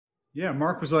Yeah,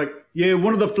 Mark was like, yeah,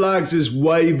 one of the flags is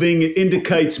waving. It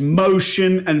indicates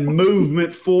motion and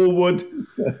movement forward.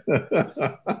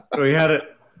 So he had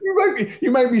it.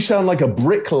 You make me sound like a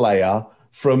bricklayer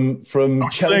from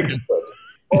Chelmsford.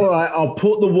 All right, I'll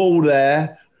put the wall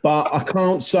there, but I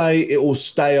can't say it will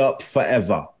stay up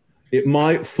forever. It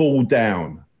might fall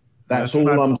down. That's all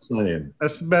I'm saying.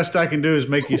 That's the best I can do is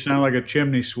make you sound like a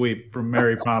chimney sweep from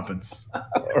Mary Poppins.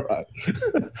 All right.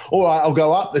 All right, I'll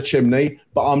go up the chimney,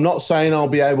 but I'm not saying I'll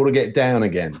be able to get down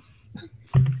again.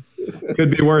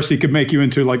 Could be worse. He could make you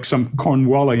into like some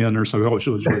Cornwallian or something.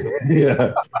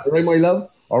 Yeah. All right, my love.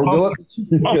 I'll go up.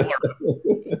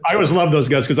 I always love those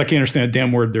guys because I can't understand a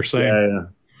damn word they're saying. Yeah.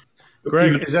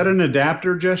 Greg, is that an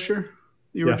adapter gesture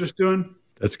you were just doing?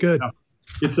 That's good. No.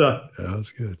 It's a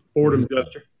that's good. boredom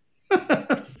gesture.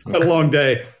 Had a long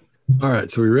day. All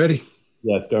right, so we ready?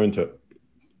 Yeah, let's go into it.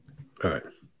 All right.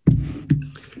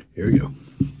 Here we go.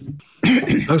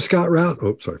 I'm Scott Rouse.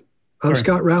 Oh, sorry. I'm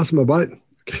Scott Rouse. My body.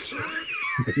 Okay.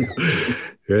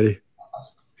 Ready?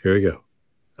 Here we go.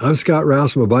 I'm Scott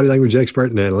Rouse. I'm a body language expert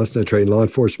and analyst, and I train law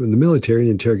enforcement in the military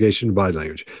in interrogation and body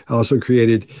language. I also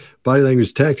created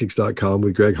bodylanguagetactics.com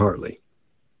with Greg Hartley.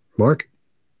 Mark?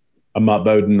 I'm Mark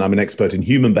Bowden. I'm an expert in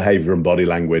human behavior and body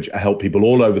language. I help people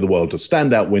all over the world to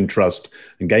stand out, win trust,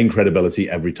 and gain credibility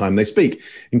every time they speak,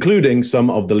 including some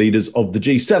of the leaders of the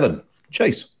G7.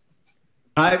 Chase.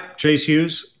 Hi, Chase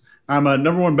Hughes. I'm a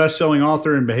 #1 best-selling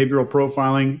author in behavioral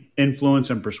profiling, influence,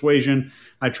 and persuasion.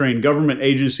 I train government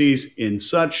agencies in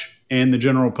such and the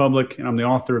general public, and I'm the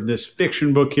author of this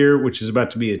fiction book here, which is about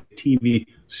to be a TV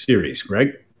series.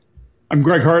 Greg? I'm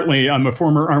Greg Hartley. I'm a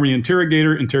former Army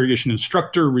interrogator, interrogation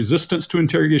instructor, resistance to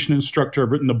interrogation instructor.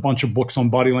 I've written a bunch of books on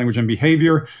body language and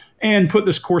behavior and put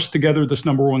this course together, this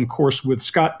 #1 course with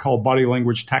Scott called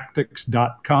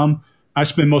bodylanguagetactics.com. I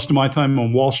spend most of my time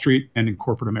on Wall Street and in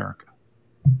corporate America.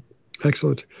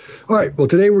 Excellent. All right. Well,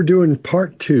 today we're doing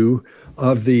part 2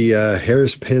 of the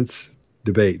Harris-Pence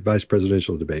debate, vice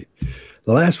presidential debate.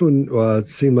 The last one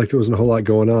seemed like there wasn't a whole lot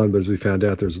going on, but as we found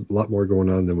out, there's a lot more going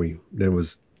on than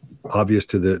was obvious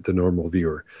to the normal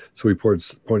viewer. So we pointed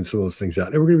some of those things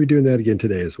out. And we're going to be doing that again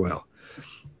today as well.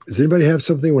 Does anybody have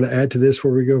something you want to add to this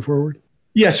before we go forward?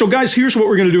 Yeah, so guys, here's what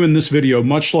we're going to do in this video.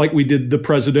 Much like we did the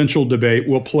presidential debate,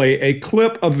 we'll play a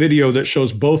clip of video that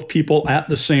shows both people at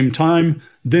the same time.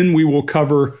 Then we will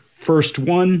cover first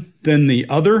one, then the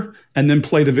other, and then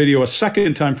play the video a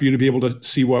second time for you to be able to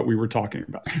see what we were talking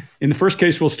about. In the first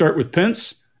case, we'll start with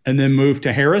Pence and then move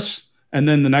to Harris. And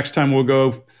then the next time we'll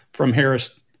go from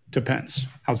Harris to Pence.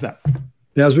 How's that?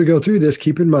 Now, as we go through this,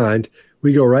 keep in mind,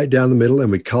 we go right down the middle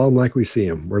and we call them like we see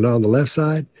them. We're not on the left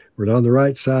side. We're not on the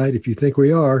right side. If you think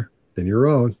we are, then you're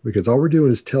wrong, because all we're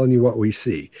doing is telling you what we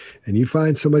see. And you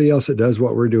find somebody else that does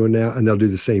what we're doing now, and they'll do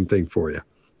the same thing for you.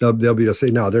 They'll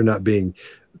say, no, they're not being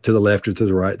to the left or to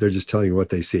the right. They're just telling you what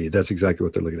they see. That's exactly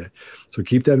what they're looking at. So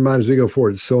keep that in mind as we go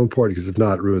forward. It's so important, because if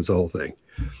not, it ruins the whole thing.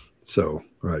 So,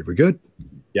 all right, we good?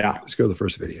 Yeah. Let's go to the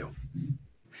first video.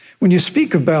 When you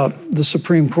speak about the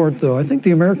Supreme Court, though, I think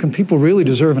the American people really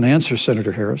deserve an answer,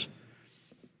 Senator Harris.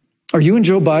 Are you and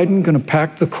Joe Biden going to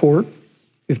pack the court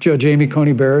if Judge Amy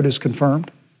Coney Barrett is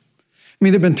confirmed? I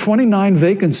mean, there have been 29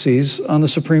 vacancies on the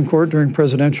Supreme Court during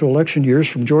presidential election years,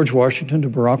 from George Washington to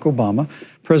Barack Obama.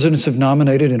 Presidents have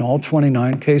nominated in all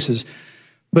 29 cases.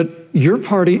 But your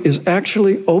party is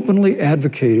actually openly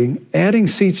advocating adding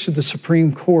seats to the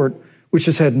Supreme Court, which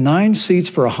has had 9 seats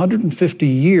for 150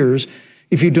 years,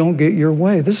 if you don't get your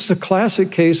way. This is a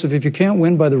classic case of, if you can't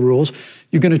win by the rules,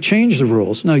 you're going to change the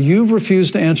rules. Now, you've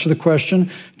refused to answer the question.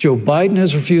 Joe Biden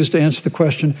has refused to answer the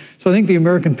question. So I think the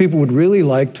American people would really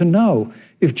like to know,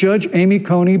 if Judge Amy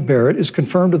Coney Barrett is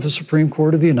confirmed to the Supreme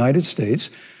Court of the United States,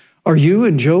 are you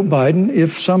and Joe Biden,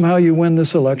 if somehow you win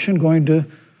this election, going to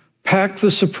pack the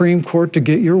Supreme Court to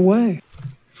get your way?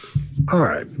 All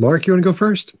right. Mark, you want to go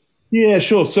first? Yeah,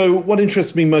 sure. So what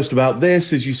interests me most about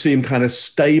this is you see him kind of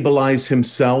stabilize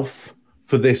himself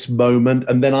for this moment.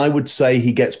 And then I would say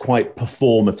he gets quite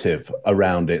performative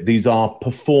around it. These are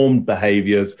performed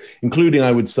behaviors, including,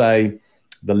 I would say,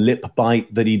 the lip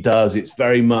bite that he does. It's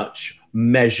very much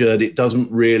measured. It doesn't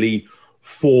really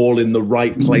fall in the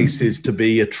right places to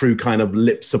be a true kind of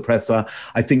lip suppressor.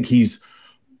 I think he's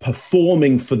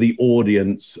performing for the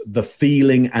audience the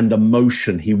feeling and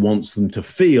emotion he wants them to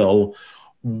feel,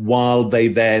 while they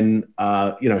then,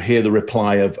 hear the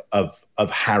reply of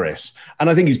Harris. And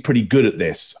I think he's pretty good at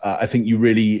this. I think you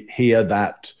really hear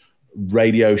that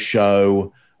radio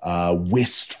show,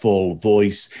 wistful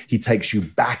voice. He takes you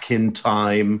back in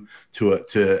time to a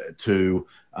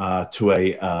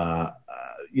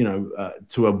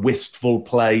to a wistful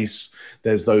place.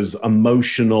 There's those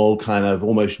emotional kind of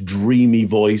almost dreamy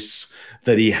voice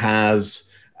that he has.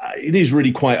 It is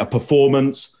really quite a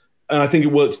performance, and I think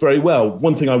it works very well.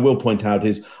 One thing I will point out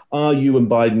is, are you and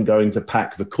Biden going to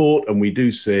pack the court? And we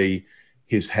do see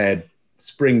his head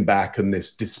spring back and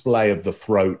this display of the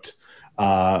throat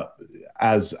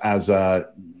as a,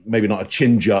 maybe not a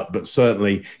chin jut, but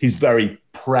certainly he's very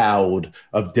proud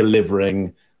of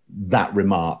delivering that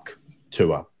remark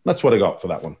to her. That's what I got for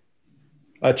that one.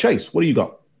 Chase, what do you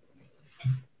got?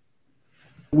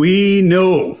 We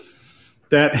know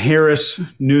that Harris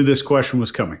knew this question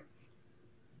was coming.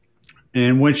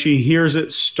 And when she hears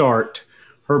it start,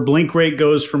 her blink rate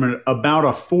goes from about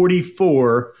a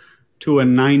 44 to a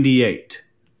 98.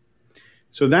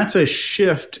 So that's a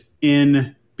shift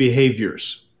in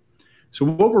behaviors. So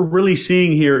what we're really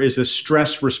seeing here is a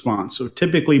stress response. So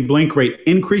typically blink rate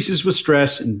increases with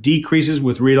stress and decreases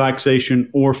with relaxation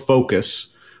or focus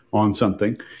on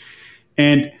something.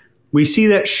 And we see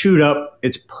that shoot up.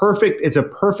 It's perfect. It's a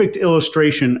perfect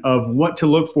illustration of what to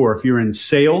look for if you're in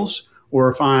sales or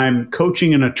if I'm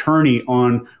coaching an attorney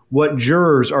on what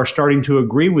jurors are starting to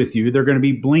agree with you. They're going to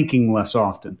be blinking less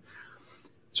often.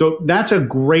 So that's a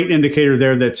great indicator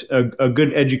there. That's a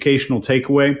good educational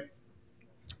takeaway.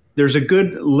 There's a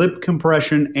good lip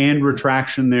compression and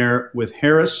retraction there with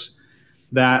Harris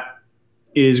that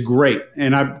is great.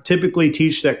 And I typically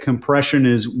teach that compression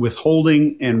is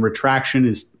withholding and retraction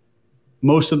is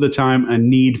most of the time a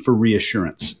need for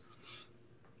reassurance.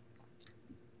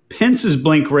 Pence's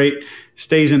blink rate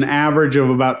stays an average of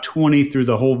about 20 through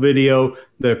the whole video.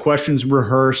 The question's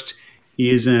rehearsed. He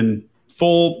is in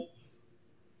full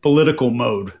political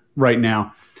mode right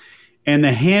now. And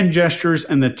the hand gestures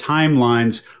and the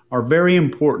timelines are very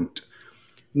important.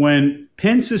 When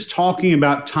Pence is talking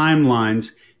about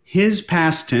timelines, his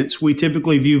past tense, we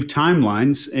typically view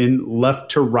timelines in left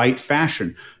to right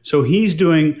fashion. So he's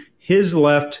doing his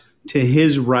left to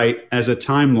his right as a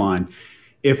timeline.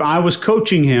 If I was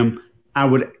coaching him, I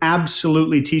would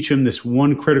absolutely teach him this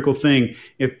one critical thing.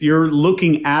 If you're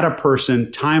looking at a person,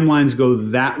 timelines go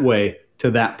that way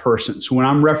to that person. So when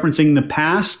I'm referencing the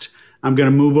past, I'm going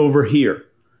to move over here.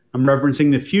 I'm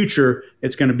referencing the future,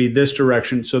 it's going to be this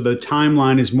direction. So the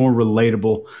timeline is more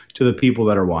relatable to the people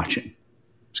that are watching.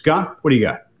 Scott, what do you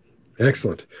got?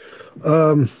 Excellent.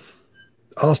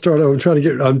 I'll start. I'm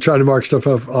trying to mark stuff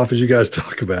off as you guys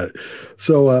talk about it.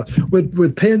 So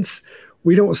with Pence,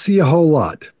 we don't see a whole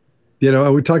lot.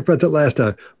 And we talked about that last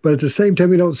time. But at the same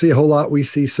time, we don't see a whole lot. We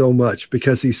see so much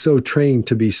because he's so trained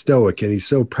to be stoic and he's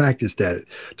so practiced at it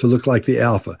to look like the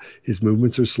alpha. His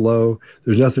movements are slow.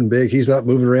 There's nothing big. He's not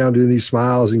moving around doing these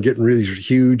smiles and getting really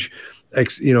huge,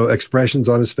 expressions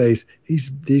on his face.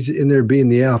 He's in there being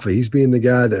the alpha. He's being the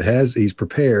guy that he's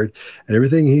prepared, and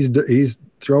everything he's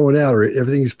throwing out or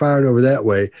everything he's firing over that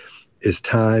way is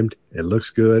timed. It looks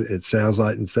good. It sounds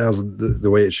the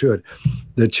way it should.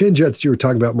 The chin jut that you were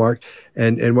talking about, Mark,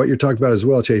 and what you're talking about as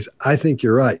well, Chase, I think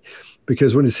you're right.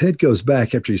 Because when his head goes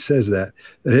back after he says that,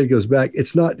 the head goes back,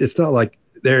 it's not like,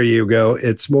 there you go.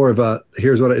 It's more of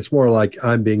it's more like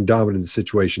I'm being dominant in the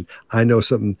situation. I know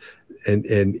something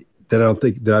and that I don't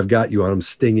think that I've got you on. I'm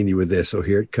stinging you with this. So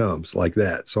here it comes, like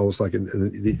that. It's almost like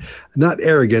not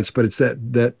arrogance, but it's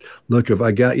that look of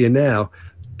I got you now.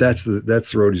 That's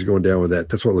the road he's going down with that.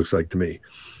 That's what it looks like to me.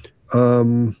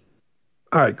 All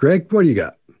right, Greg, what do you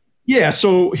got? Yeah,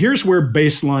 so here's where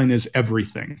baseline is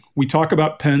everything. We talk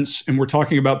about Pence, and we're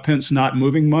talking about Pence not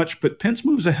moving much, but Pence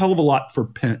moves a hell of a lot for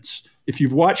Pence. If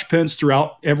you've watched Pence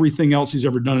throughout everything else he's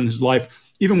ever done in his life,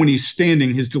 even when he's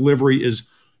standing, his delivery is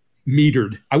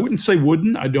metered. I wouldn't say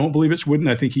wooden. I don't believe it's wooden.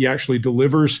 I think he actually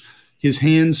delivers. His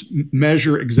hands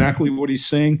measure exactly what he's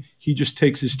saying. He just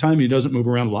takes his time. He doesn't move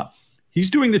around a lot. He's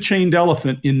doing the chained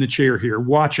elephant in the chair here.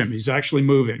 Watch him. He's actually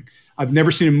moving. I've never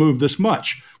seen him move this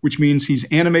much, which means he's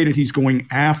animated. He's going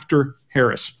after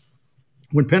Harris.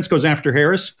 When Pence goes after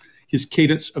Harris, his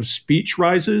cadence of speech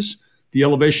rises. The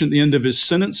elevation at the end of his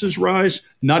sentences rise,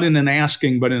 not in an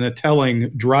asking, but in a telling,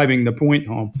 driving the point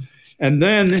home. And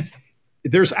then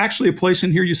there's actually a place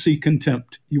in here you see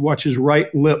contempt. You watch his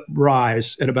right lip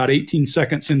rise at about 18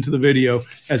 seconds into the video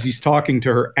as he's talking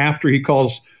to her after he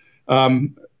calls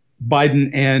Biden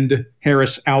and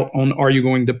Harris out on are you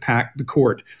going to pack the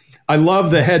court. I love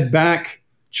the head back,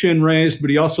 chin raised, but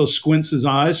he also squints his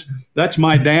eyes. That's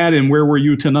my dad and where were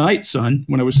you tonight, son,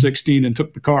 when I was 16 and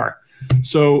took the car.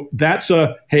 So that's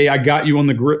hey, I got you on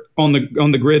the grid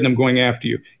and I'm going after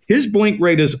you. His blink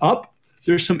rate is up.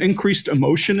 There's some increased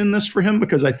emotion in this for him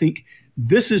because I think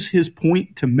this is his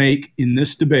point to make in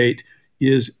this debate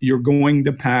is you're going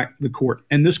to pack the court.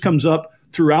 And this comes up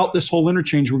throughout this whole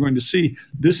interchange, we're going to see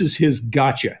this is his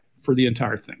gotcha for the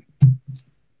entire thing.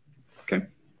 Okay.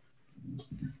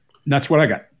 And that's what I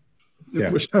got.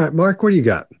 Yeah. All right, Mark, what do you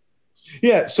got?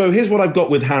 Yeah, so here's what I've got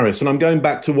with Harris, and I'm going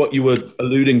back to what you were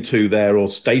alluding to there or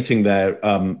stating there,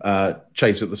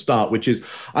 Chase, at the start, which is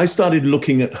I started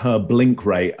looking at her blink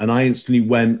rate and I instantly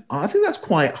went, I think that's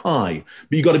quite high,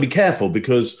 but you got to be careful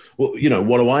because, well, you know,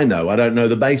 what do I know? I don't know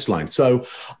the baseline. So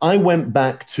I went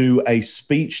back to a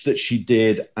speech that she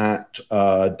did at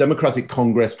Democratic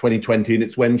Congress 2020, and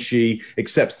it's when she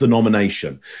accepts the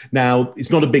nomination. Now,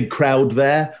 it's not a big crowd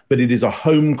there, but it is a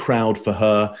home crowd for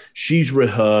her. She's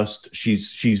rehearsed.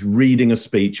 She's reading a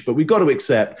speech, but we've got to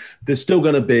accept there's still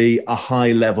going to be a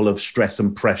high level of stress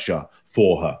and pressure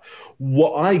for her.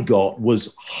 What I got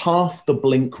was half the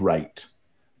blink rate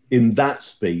in that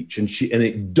speech, and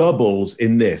it doubles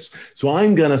in this. So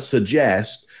I'm going to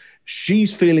suggest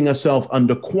she's feeling herself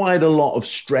under quite a lot of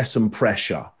stress and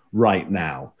pressure right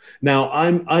now. Now,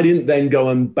 I didn't then go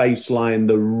and baseline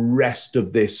the rest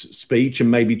of this speech,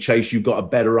 and maybe, Chase, you've got a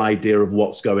better idea of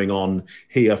what's going on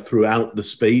here throughout the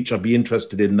speech. I'd be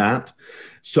interested in that.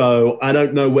 So I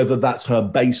don't know whether that's her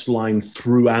baseline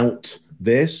throughout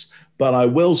this, but I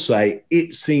will say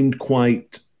it seemed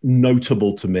quite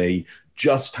notable to me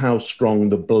just how strong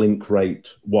the blink rate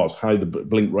was, how the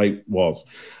blink rate was.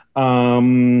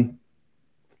 And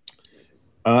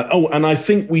I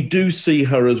think we do see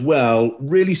her as well,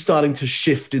 really starting to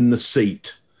shift in the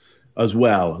seat as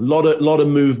well. A lot of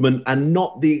movement, and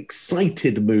not the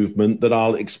excited movement that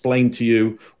I'll explain to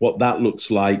you what that looks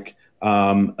like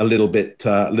a little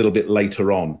bit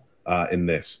later on in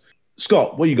this.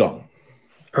 Scott, what you got?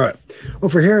 All right. Well,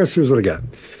 for Harris, here's what I got.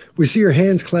 We see her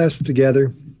hands clasped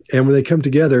together, and when they come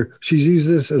together, she's used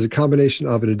this as a combination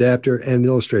of an adapter and an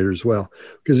illustrator as well.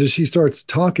 Because as she starts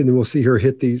talking, then we'll see her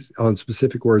hit these on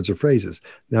specific words or phrases.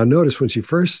 Now, notice when she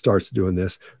first starts doing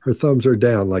this, her thumbs are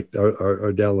down,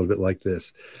 are down a little bit like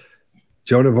this.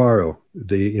 Joe Navarro,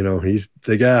 he's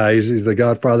the guy. He's the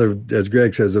godfather, as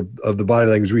Greg says, of the body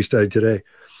language we studied today.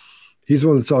 He's the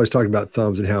one that's always talking about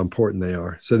thumbs and how important they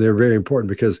are. So they're very important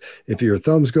because if your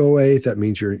thumbs go away, that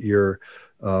means you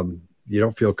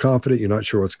don't feel confident, you're not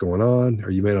sure what's going on, or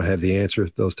you may not have the answer,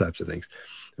 those types of things.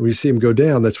 And when you see them go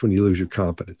down, that's when you lose your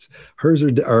confidence. Hers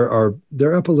are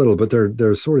they're up a little, but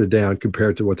they're sort of down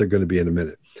compared to what they're going to be in a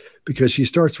minute. Because she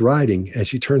starts writing and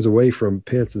she turns away from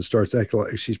Pence and starts acting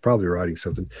like she's probably writing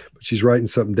something, but she's writing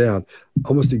something down,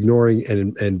 almost ignoring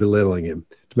and belittling him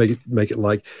to make it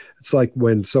like, it's like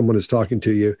when someone is talking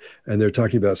to you and they're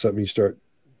talking about something, you start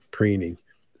preening.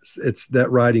 It's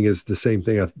that writing is the same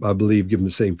thing, I believe, give him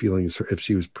the same feeling as if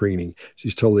she was preening.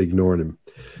 She's totally ignoring him.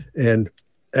 And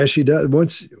as she does,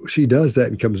 once she does that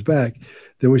and comes back,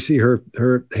 then we see her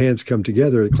hands come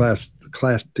together,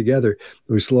 clasped together,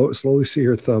 and we slowly see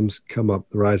her thumbs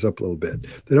rise up a little bit.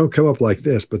 They don't come up like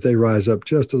this, but they rise up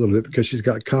just a little bit because she's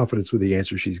got confidence with the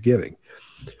answer she's giving.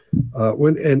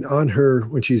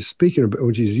 When she's speaking,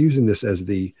 when she's using this as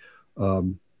the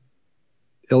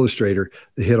illustrator,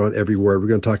 the hit on every word. We're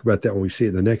going to talk about that when we see it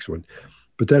in the next one.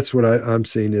 But that's what I'm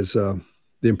seeing is the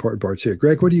important parts here.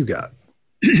 Greg, what do you got?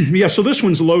 Yeah, so this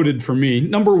one's loaded for me.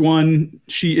 Number one,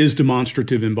 she is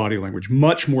demonstrative in body language,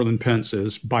 much more than Pence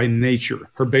is by nature.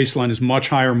 Her baseline is much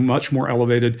higher, much more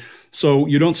elevated. So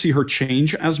you don't see her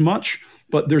change as much,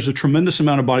 but there's a tremendous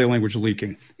amount of body language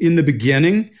leaking. In the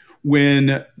beginning,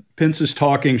 when Pence is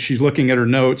talking, she's looking at her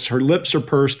notes. Her lips are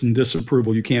pursed in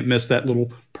disapproval. You can't miss that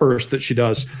little purse that she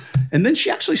does. And then she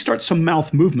actually starts some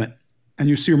mouth movement, and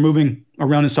you see her moving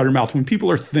around inside her mouth. When people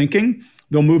are thinking,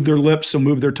 they'll move their lips, they'll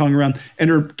move their tongue around, and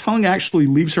her tongue actually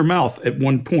leaves her mouth at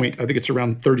one point. I think it's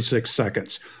around 36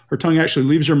 seconds. Her tongue actually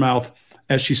leaves her mouth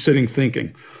as she's sitting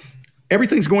thinking.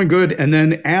 Everything's going good, and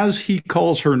then as he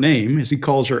calls her name, as he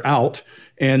calls her out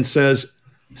and says,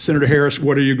 Senator Harris,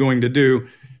 what are you going to do?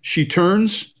 She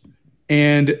turns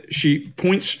and she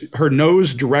points her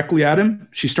nose directly at him.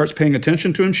 She starts paying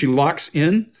attention to him. She locks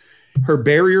in. Her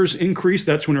barriers increase.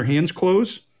 That's when her hands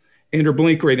close, and her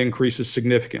blink rate increases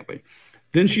significantly.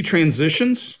 Then she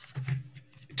transitions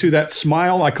to that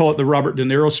smile. I call it the Robert De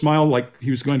Niro smile, like he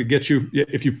was going to get you.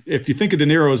 If you think of De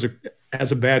Niro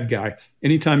as a bad guy,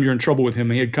 anytime you're in trouble with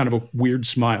him, he had kind of a weird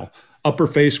smile. Upper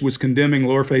face was condemning,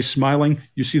 lower face smiling.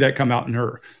 You see that come out in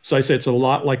her. So I say it's a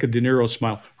lot like a De Niro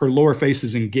smile. Her lower face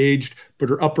is engaged, but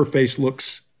her upper face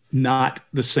looks not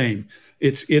the same.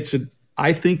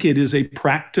 I think it is a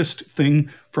practiced thing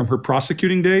from her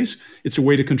prosecuting days. It's a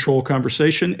way to control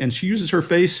conversation, and she uses her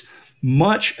face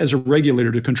much as a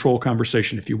regulator to control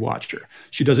conversation if you watch her.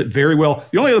 She does it very well.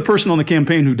 The only other person on the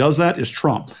campaign who does that is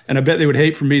Trump. And I bet they would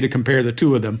hate for me to compare the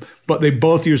two of them, but they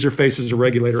both use their face as a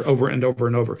regulator over and over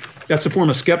and over. That's a form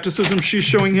of skepticism she's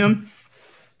showing him.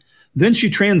 Then she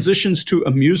transitions to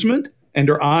amusement, and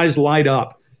her eyes light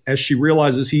up as she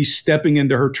realizes he's stepping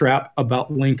into her trap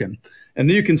about Lincoln. And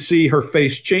then you can see her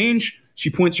face change. She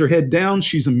points her head down.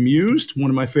 She's amused, one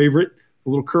of my favorite. The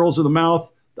little curls of the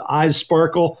mouth, the eyes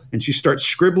sparkle, and she starts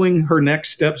scribbling her next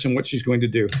steps and what she's going to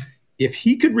do. If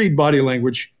he could read body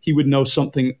language, he would know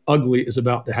something ugly is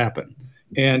about to happen.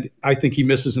 And I think he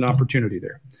misses an opportunity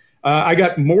there. I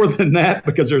got more than that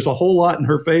because there's a whole lot in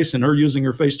her face and her using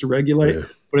her face to regulate. Yeah.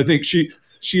 But I think she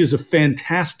is a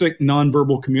fantastic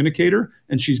nonverbal communicator,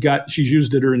 and she's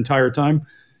used it her entire time.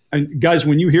 And guys,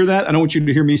 when you hear that, I don't want you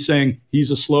to hear me saying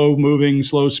he's a slow moving,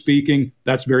 slow speaking.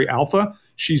 That's very alpha.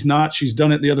 She's not. She's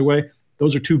done it the other way.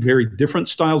 Those are two very different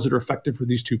styles that are effective for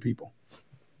these two people.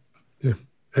 Yeah,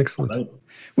 excellent.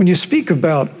 When you speak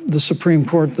about the Supreme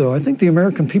Court, though, I think the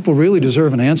American people really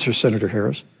deserve an answer, Senator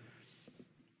Harris.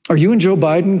 Are you and Joe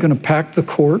Biden going to pack the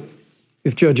court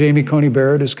if Judge Amy Coney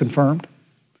Barrett is confirmed?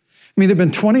 I mean, there have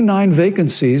been 29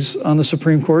 vacancies on the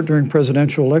Supreme Court during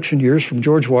presidential election years, from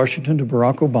George Washington to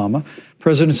Barack Obama.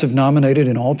 Presidents have nominated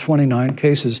in all 29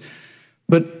 cases.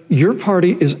 But your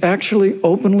party is actually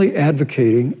openly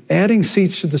advocating adding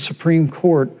seats to the Supreme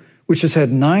Court, which has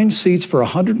had 9 seats for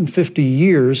 150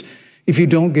 years, if you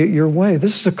don't get your way.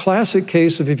 This is a classic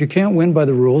case of if you can't win by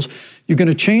the rules, you're going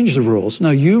to change the rules. Now,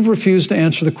 you've refused to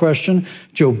answer the question.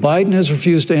 Joe Biden has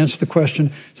refused to answer the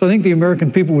question. So I think the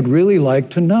American people would really like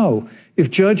to know, if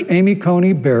Judge Amy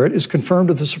Coney Barrett is confirmed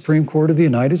to the Supreme Court of the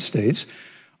United States,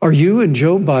 are you and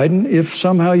Joe Biden, if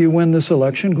somehow you win this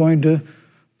election, going to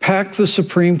pack the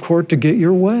Supreme Court to get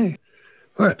your way?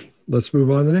 All right, let's move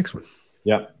on to the next one.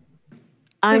 Yeah.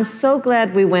 I'm so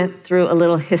glad we went through a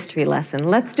little history lesson.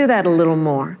 Let's do that a little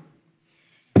more.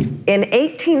 In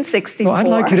 1864... Well, I'd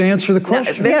like you to answer the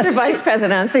question. No, Mr. Vice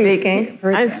President, I'm speaking.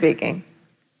 I'm speaking.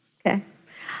 Okay.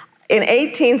 In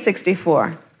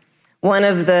 1864, one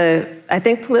of the, I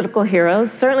think, political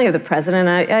heroes, certainly of the president,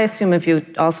 I assume of you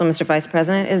also, Mr. Vice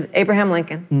President, is Abraham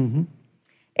Lincoln. Mm-hmm.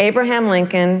 Abraham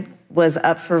Lincoln was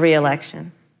up for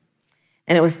re-election.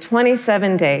 And it was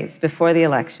 27 days before the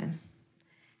election.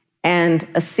 And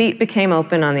a seat became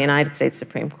open on the United States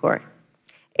Supreme Court.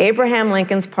 Abraham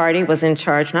Lincoln's party was in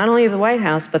charge not only of the White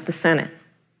House, but the Senate.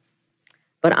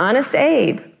 But Honest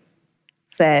Abe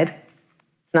said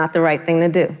it's not the right thing to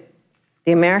do.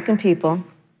 The American people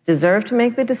deserve to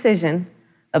make the decision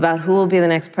about who will be the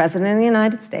next president of the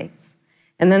United States.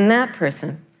 And then that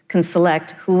person can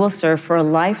select who will serve for a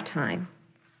lifetime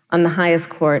on the highest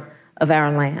court of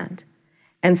our land.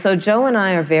 And so Joe and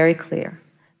I are very clear.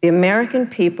 The American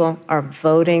people are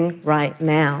voting right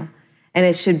now, and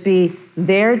it should be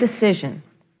their decision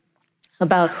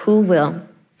about who will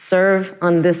serve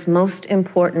on this most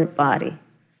important body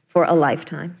for a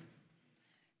lifetime.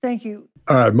 Thank you.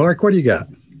 All right, Mark, what do you got?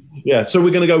 Yeah, so we're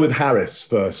going to go with Harris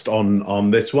first on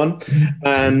this one.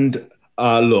 And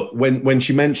look, when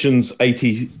she mentions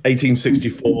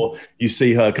 1864, you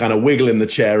see her kind of wiggle in the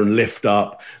chair and lift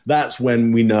up. That's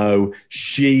when we know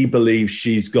she believes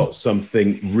she's got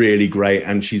something really great,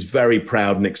 and she's very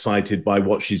proud and excited by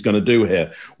what she's going to do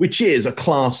here, which is a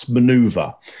class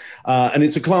maneuver. And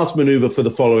it's a class maneuver for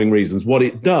the following reasons. What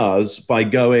it does by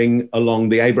going along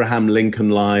the Abraham Lincoln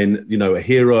line, you know, a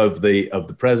hero of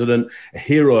the president, a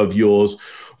hero of yours.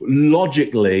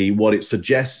 Logically, what it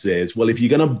suggests is, well, if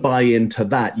you're going to buy into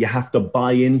that, you have to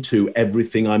buy into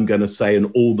everything I'm going to say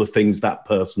and all the things that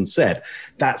person said.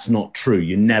 That's not true.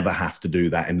 You never have to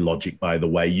do that in logic, by the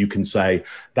way. You can say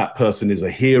that person is a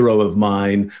hero of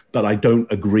mine, but I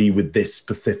don't agree with this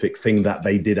specific thing that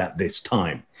they did at this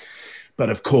time. But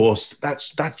of course,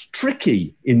 that's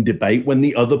tricky in debate when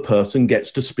the other person gets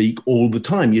to speak all the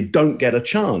time. You don't get a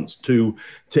chance to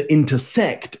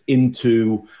intersect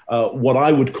into what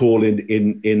I would call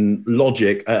in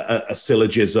logic a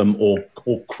syllogism or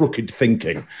crooked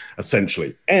thinking,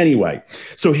 essentially. Anyway,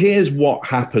 so here's what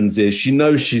happens is she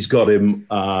knows she's got him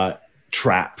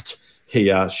trapped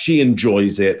here. She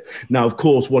enjoys it. Now, of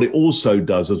course, what it also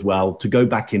does as well, to go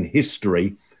back in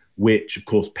history, which, of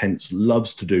course, Pence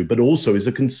loves to do, but also is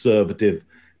a conservative,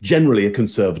 generally a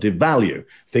conservative value.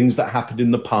 Things that happened in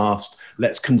the past,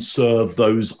 let's conserve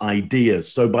those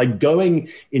ideas. So by going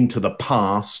into the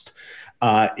past,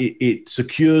 it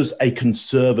secures a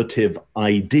conservative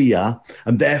idea,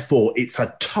 and therefore it's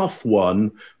a tough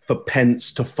one for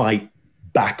Pence to fight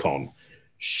back on.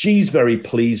 She's very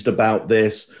pleased about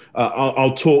this.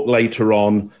 I'll talk later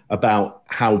on about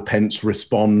how Pence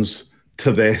responds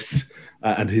to this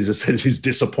and his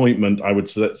disappointment, I would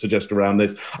suggest, around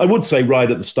this. I would say right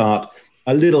at the start,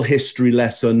 a little history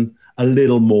lesson, a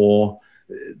little more.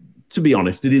 To be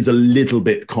honest, it is a little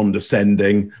bit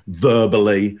condescending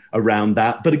verbally around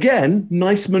that. But again,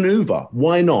 nice maneuver.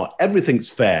 Why not? Everything's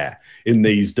fair in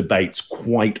these debates,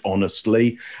 quite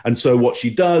honestly. And so what she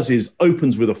does is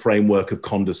opens with a framework of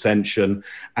condescension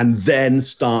and then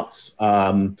starts,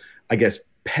 I guess,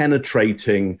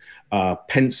 penetrating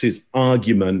Pence's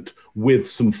argument with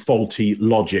some faulty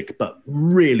logic, but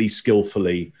really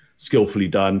skillfully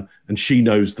done. And she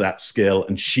knows that skill,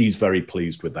 and she's very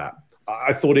pleased with that.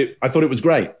 I thought it was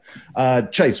great.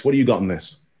 Chase, what do you got on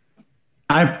this?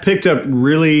 I picked up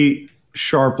really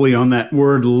sharply on that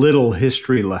word "little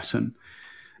history lesson"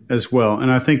 as well, and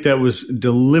I think that was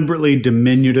deliberately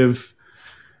diminutive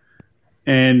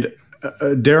and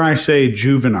dare I say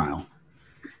juvenile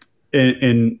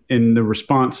in the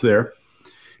response there.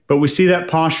 But we see that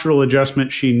postural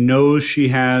adjustment. She knows she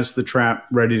has the trap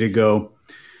ready to go.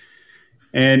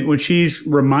 And when she's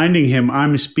reminding him,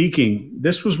 I'm speaking,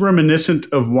 this was reminiscent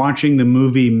of watching the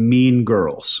movie Mean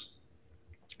Girls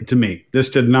to me. This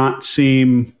did not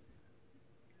seem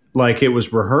like it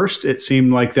was rehearsed. It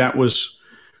seemed like that was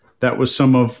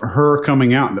some of her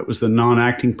coming out. That was the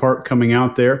non-acting part coming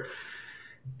out there.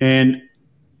 And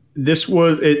this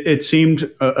was, it seemed,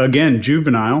 again,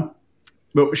 juvenile.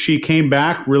 But she came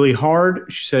back really hard.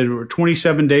 She said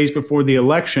 27 days before the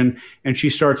election, and she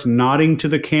starts nodding to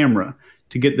the camera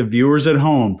to get the viewers at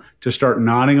home to start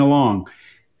nodding along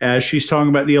as she's talking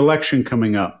about the election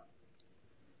coming up.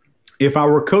 If I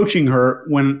were coaching her,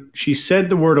 when she said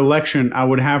the word election, I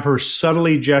would have her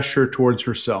subtly gesture towards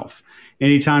herself.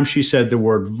 Anytime she said the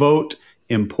word vote,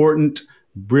 important,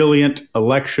 brilliant,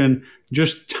 election,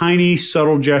 just tiny,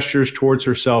 subtle gestures towards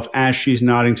herself as she's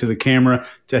nodding to the camera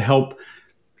to help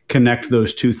connect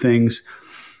those two things.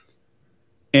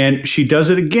 And she does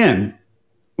it again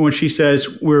when she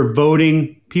says, we're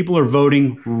voting, people are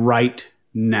voting right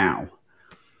now.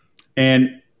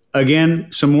 And again,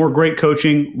 some more great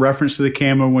coaching, reference to the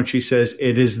camera when she says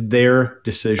it is their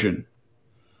decision.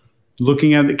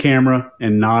 Looking at the camera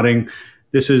and nodding.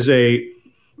 This is a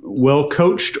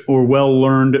well-coached or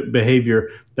well-learned behavior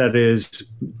that is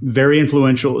very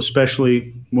influential,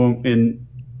 especially in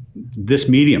this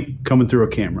medium, coming through a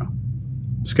camera.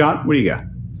 Scott, what do you got?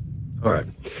 All right.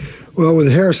 Well,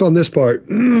 with Harris on this part,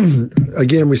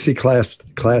 again, we see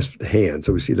clasped hands.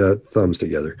 So we see the thumbs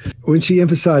together. When she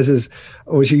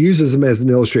uses them as an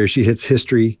illustrator, she hits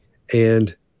history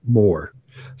and more.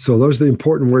 So those are the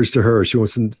important words to her. She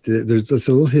wants them. There's a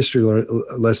little history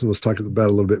lesson we'll talk about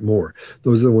a little bit more.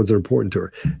 Those are the ones that are important to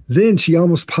her. Then she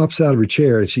almost pops out of her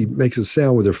chair and she makes a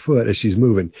sound with her foot as she's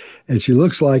moving. And she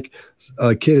looks like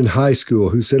a kid in high school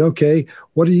who said, okay,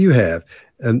 what do you have?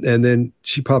 And then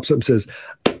she pops up and says,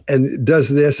 and does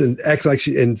this and acts like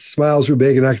and smiles real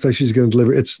big and acts like she's going to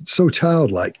deliver. It's so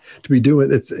childlike to be doing.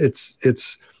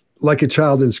 It's like a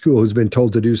child in school who's been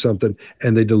told to do something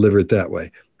and they deliver it that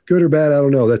way. Good or bad, I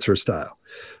don't know. That's her style.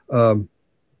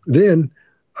 Then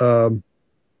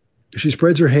she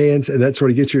spreads her hands, and that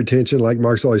sort of gets your attention, like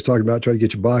Mark's always talking about, try to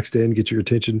get you boxed in, get your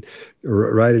attention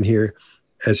right in here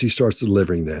as she starts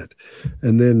delivering that.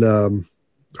 And then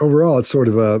overall, it's sort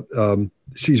of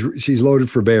she's loaded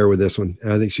for bear with this one.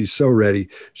 And I think she's so ready,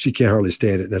 she can't hardly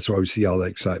stand it. That's why we see all that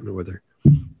excitement with her.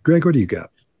 Greg, what do you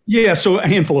got? Yeah, so a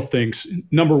handful of things.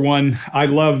 Number one, I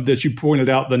love that you pointed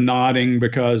out the nodding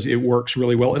because it works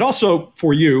really well. It also,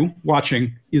 for you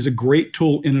watching, is a great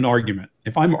tool in an argument.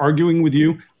 If I'm arguing with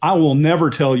you, I will never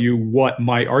tell you what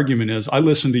my argument is. I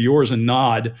listen to yours and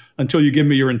nod until you give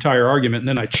me your entire argument, and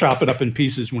then I chop it up in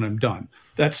pieces when I'm done.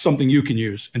 That's something you can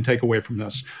use and take away from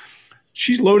this.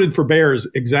 She's loaded for bear is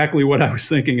exactly what I was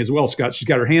thinking as well, Scott. She's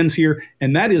got her hands here,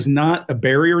 and that is not a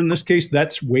barrier in this case.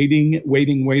 That's waiting.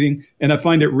 And I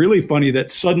find it really funny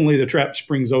that suddenly the trap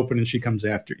springs open and she comes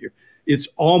after you. It's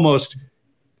almost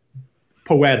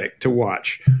poetic to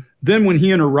watch. Then when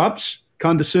he interrupts,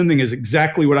 condescending is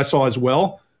exactly what I saw as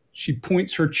well. She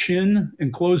points her chin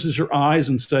and closes her eyes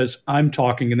and says, I'm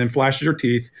talking, and then flashes her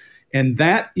teeth. And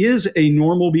that is a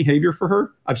normal behavior for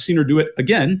her. I've seen her do it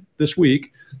again this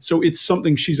week. So it's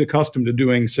something she's accustomed to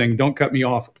doing, saying, don't cut me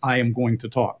off. I am going to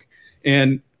talk.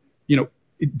 And, you know,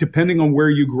 depending on where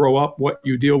you grow up, what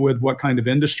you deal with, what kind of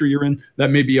industry you're in, that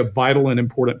may be a vital and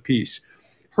important piece.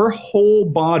 Her whole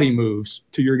body moves,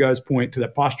 to your guys' point, to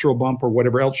that postural bump or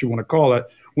whatever else you want to call it.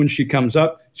 When she comes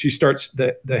up, she starts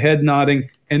the head nodding,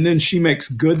 and then she makes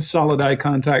good, solid eye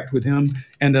contact with him.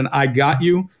 And then I got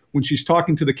you. When she's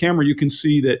talking to the camera, you can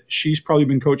see that she's probably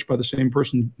been coached by the same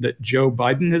person that Joe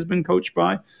Biden has been coached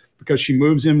by, because she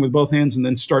moves in with both hands and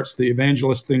then starts the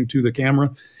evangelist thing to the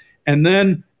camera. And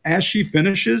then as she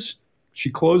finishes, she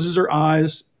closes her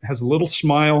eyes, has a little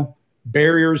smile,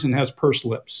 barriers, and has pursed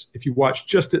lips. If you watch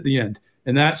just at the end,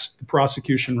 and that's the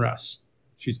prosecution rests.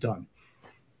 She's done.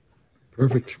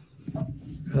 Perfect.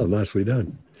 Oh, nicely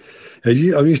done.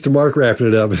 I'm used to Mark wrapping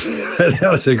it up. That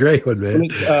was a great one, man. We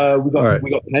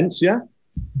got Pence, yeah?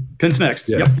 Pence next.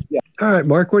 Yeah. Yep. Yeah. All right,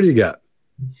 Mark, what do you got?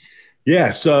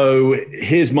 Yeah, so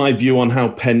here's my view on how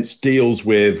Pence deals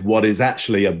with what is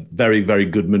actually a very, very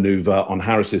good maneuver on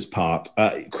Harris's part.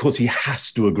 Of course, he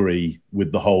has to agree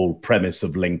with the whole premise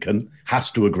of Lincoln, has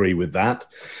to agree with that.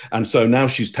 And so now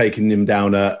she's taken him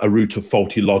down a route of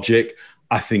faulty logic.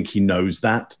 I think he knows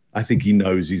that. I think he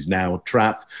knows he's now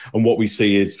trapped. And what we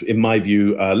see is, in my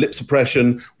view, lip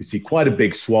suppression. We see quite a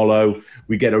big swallow.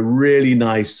 We get a really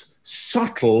nice,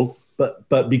 subtle,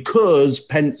 but because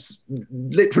Pence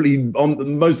literally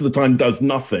most of the time does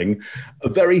nothing, a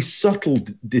very subtle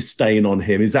disdain on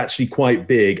him is actually quite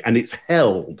big, and it's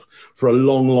held for a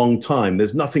long, long time.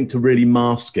 There's nothing to really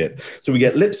mask it. So we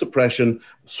get lip suppression,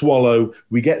 swallow,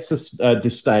 we get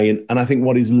disdain, and I think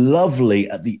what is lovely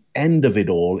at the end of it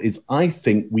all is I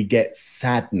think we get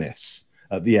sadness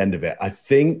at the end of it. I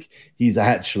think he's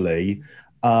actually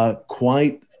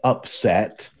quite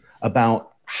upset about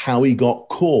how he got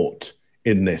caught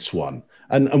in this one.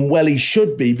 And well, he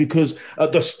should be, because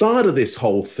at the start of this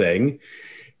whole thing,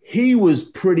 he was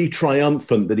pretty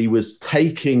triumphant that he was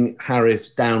taking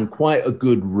Harris down quite a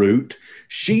good route.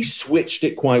 She switched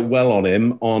it quite well on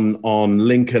him on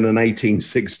Lincoln and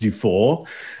 1864.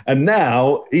 And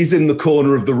now he's in the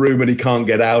corner of the room and he can't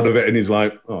get out of it. And he's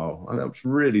like, oh, that's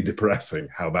really depressing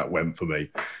how that went for me.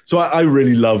 So I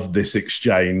really loved this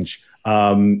exchange.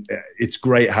 It's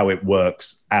great how it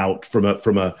works out from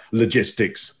a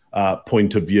logistics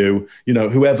point of view. You know,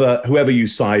 whoever you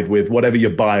side with, whatever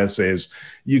your bias is,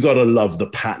 you got to love the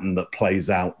pattern that plays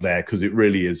out there, because it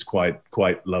really is quite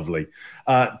lovely.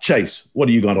 Chase, what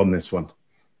do you got on this one?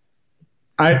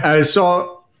 I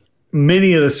saw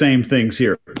many of the same things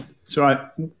here. So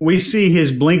we see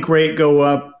his blink rate go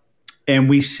up, and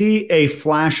we see a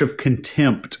flash of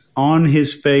contempt on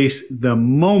his face the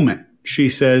moment she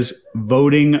says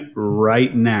voting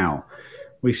right now.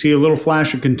 We see a little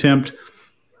flash of contempt,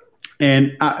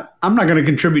 and I'm not going to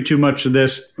contribute too much to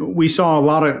this. We saw a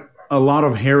lot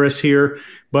of Harris here,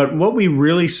 but what we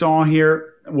really saw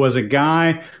here was a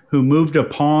guy who moved a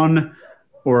pawn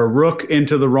or a rook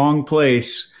into the wrong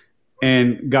place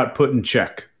and got put in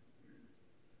check.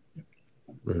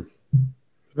 Right.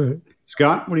 All right.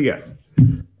 Scott, what do you got?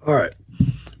 All right.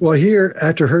 Well, here,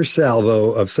 after her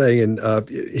salvo of saying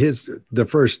the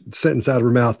first sentence out of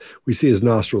her mouth, we see his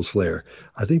nostrils flare.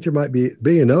 I think there might be,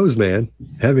 being a nose man,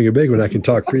 having a big one, I can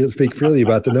speak freely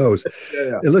about the nose.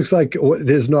 Yeah. It looks like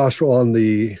his nostril on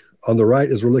the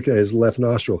right, as we're looking at his left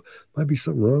nostril, might be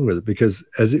something wrong with it, because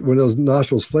when those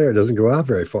nostrils flare, it doesn't go out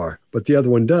very far, but the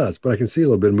other one does. But I can see a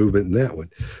little bit of movement in that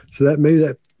one. So that maybe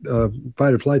that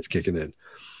fight or flight's kicking in.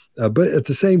 But at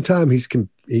the same time, his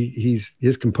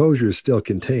composure is still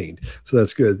contained, so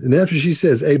that's good. And after she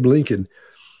says Abe Lincoln,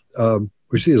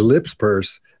 we see his lips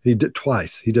purse. And he did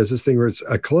twice. He does this thing where it's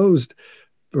a closed,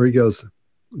 where he goes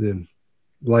then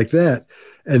like that,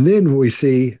 and then we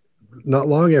see not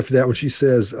long after that when she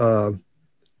says,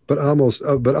 but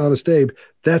Honest Abe.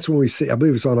 That's when we see. I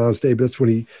believe it's on Honest Abe. That's when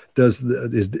he does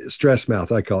his stress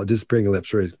mouth. I call it disappearing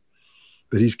lips raised,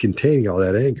 but he's containing all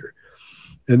that anger.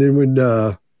 And then when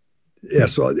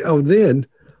then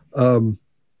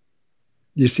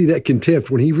you see that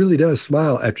contempt when he really does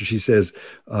smile after she says,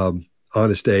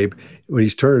 Honest Abe, when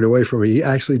he's turning away from her, he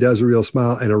actually does a real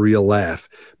smile and a real laugh.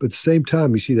 But at the same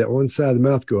time, you see that one side of the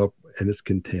mouth go up, and it's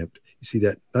contempt. You see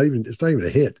that? It's not even a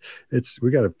hint. We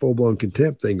got a full blown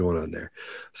contempt thing going on there.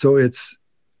 So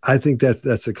I think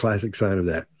that's a classic sign of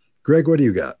that. Greg, what do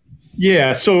you got?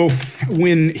 Yeah. So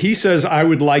when he says, I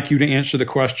would like you to answer the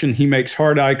question, he makes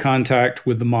hard eye contact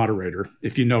with the moderator.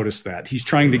 If you notice that, he's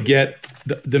trying to get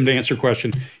them to answer a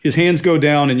question. His hands go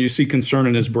down and you see concern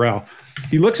in his brow.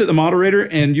 He looks at the moderator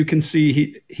and you can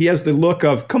see he has the look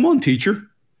of, come on, teacher.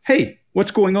 Hey,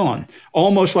 what's going on?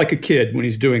 Almost like a kid when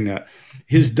he's doing that.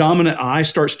 His dominant eye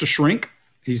starts to shrink.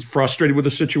 He's frustrated with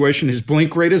the situation. His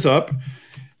blink rate is up.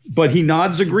 But he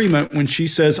nods agreement when she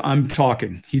says, I'm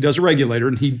talking. He does a regulator,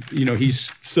 and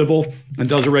he's civil and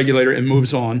does a regulator and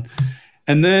moves on.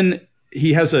 And then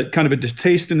he has a kind of a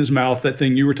distaste in his mouth, that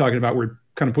thing you were talking about, where he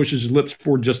kind of pushes his lips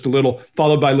forward just a little,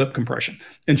 followed by lip compression.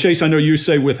 And Chase, I know you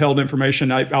say withheld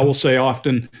information. I will say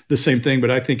often the same thing,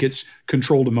 but I think it's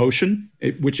controlled emotion,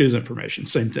 which is information.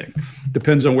 Same thing.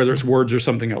 Depends on whether it's words or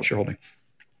something else you're holding.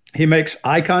 He makes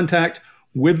eye contact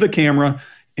with the camera.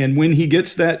 And when he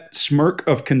gets that smirk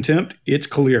of contempt, it's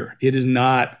clear. It is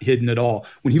not hidden at all.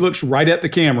 When he looks right at the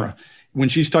camera, when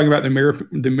she's talking about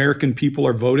the American people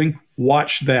are voting,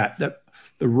 watch that.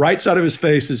 The right side of his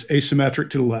face is asymmetric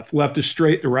to the left. Left is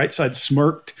straight, the right side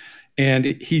smirked, and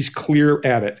he's clear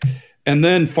at it. And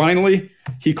then finally,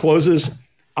 he closes,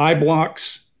 eye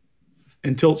blocks,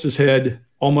 and tilts his head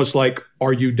almost like,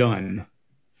 "Are you done?"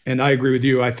 And I agree with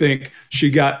you. I think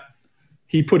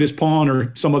he put his pawn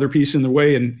or some other piece in the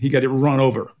way and he got it run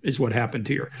over is what happened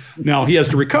here. Now he has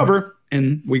to recover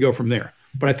and we go from there.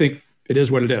 But I think it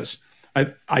is what it is.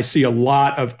 I see a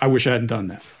lot of, I wish I hadn't done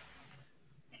that.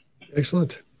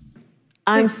 Excellent.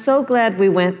 I'm so glad we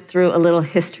went through a little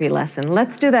history lesson.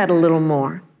 Let's do that a little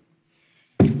more.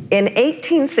 In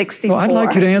 1864. Well, I'd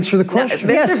like you to answer the question.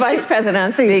 No, Mr. Vice President,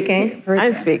 I'm speaking.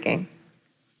 I'm speaking.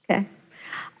 Okay.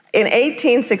 In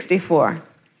 1864,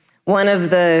 one of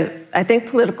the, I think,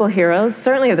 political heroes,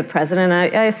 certainly of the president,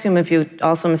 I assume of you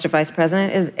also, Mr. Vice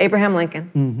President, is Abraham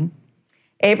Lincoln. Mm-hmm.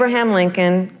 Abraham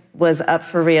Lincoln was up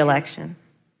for re-election.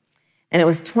 And it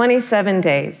was 27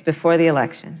 days before the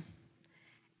election.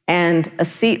 And a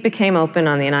seat became open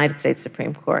on the United States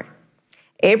Supreme Court.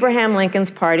 Abraham Lincoln's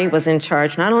party was in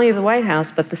charge not only of the White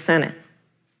House, but the Senate.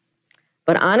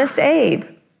 But Honest Abe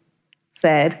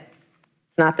said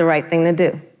it's not the right thing to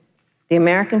do. The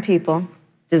American people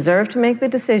deserve to make the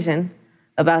decision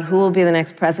about who will be the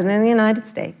next president of the United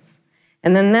States.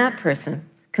 And then that person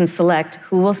can select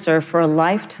who will serve for a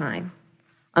lifetime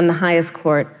on the highest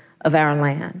court of our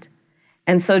land.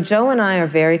 And so Joe and I are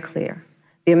very clear.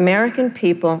 The American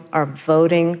people are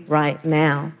voting right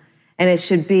now, and it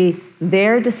should be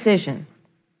their decision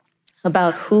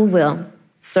about who will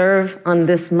serve on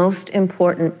this most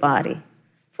important body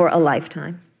for a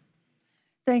lifetime.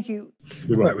 Thank you.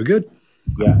 All right, we're good?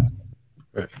 Yeah.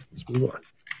 All right, let's move on.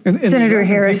 And Senator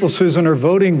Harris. People, Susan, are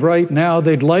voting right now.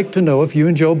 They'd like to know if you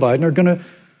and Joe Biden are going to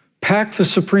pack the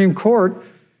Supreme Court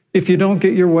if you don't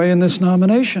get your way in this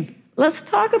nomination. Let's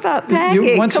talk about packing.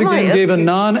 You once again gave a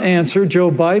non-answer. Joe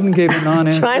Biden gave a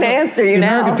non-answer. Trying to answer you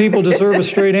now. The American people deserve a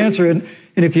straight answer. And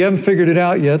if you haven't figured it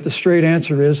out yet, the straight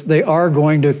answer is they are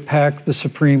going to pack the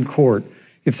Supreme Court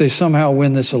if they somehow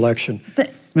win this election.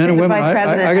 Men and women, I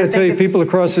got to tell you, people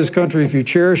across this country, if you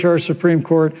cherish our Supreme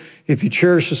Court, if you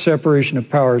cherish the separation of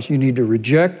powers, you need to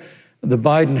reject the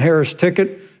Biden-Harris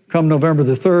ticket. Come November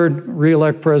the 3rd,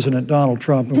 re-elect President Donald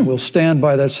Trump, and we'll stand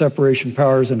by that separation of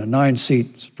powers in a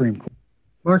 9-seat Supreme Court.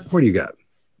 Mark, what do you got?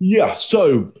 Yeah,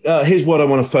 so here's what I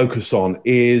want to focus on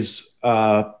is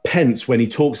Pence, when he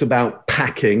talks about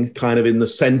packing, kind of in the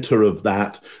center of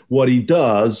that, what he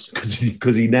does,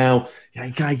 because he now,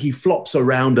 he flops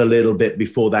around a little bit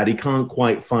before that. He can't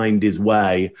quite find his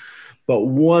way. But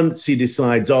once he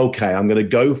decides, okay, I'm going to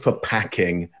go for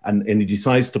packing, and he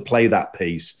decides to play that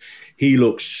piece, he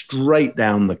looks straight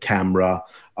down the camera.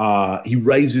 He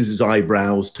raises his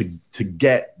eyebrows to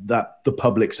get the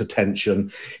public's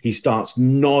attention. He starts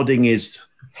nodding his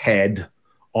head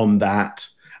on that,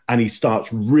 and he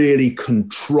starts really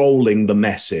controlling the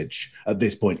message at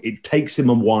this point. It takes him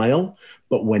a while,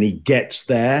 but when he gets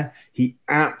there, he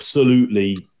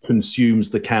absolutely consumes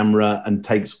the camera and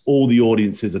takes all the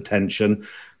audience's attention.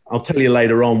 I'll tell you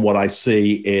later on what I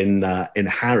see in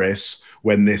Harris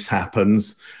when this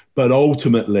happens, but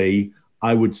ultimately,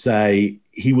 I would say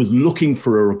he was looking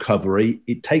for a recovery.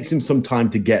 It takes him some time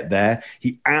to get there.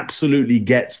 He absolutely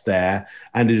gets there,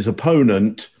 and his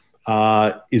opponent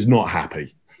is not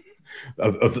happy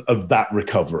of that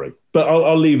recovery. But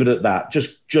I'll leave it at that.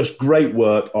 Just great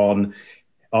work on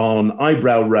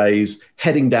eyebrow raise,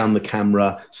 heading down the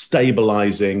camera,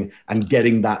 stabilizing, and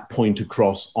getting that point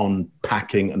across on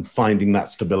packing and finding that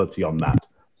stability on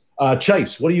that.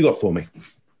 Chase, what do you got for me?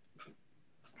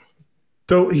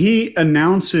 So he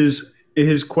announces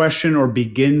his question or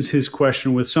begins his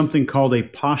question with something called a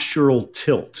postural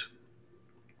tilt.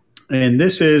 And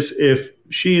this is if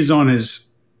she is on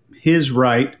his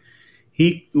right,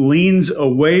 he leans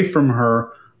away from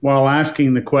her while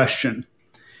asking the question.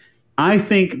 I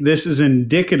think this is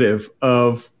indicative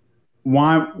of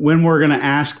why when we're going to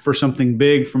ask for something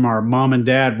big from our mom and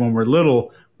dad when we're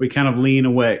little, we kind of lean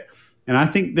away. And I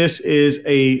think this is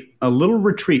a little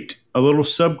retreat, a little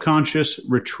subconscious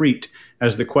retreat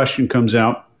as the question comes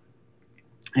out.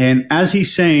 And as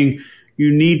he's saying,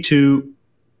 you need to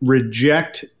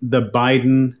reject the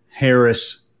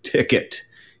Biden-Harris ticket.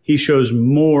 He shows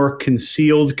more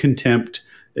concealed contempt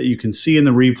that you can see in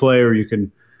the replay, or you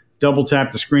can double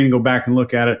tap the screen and go back and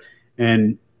look at it.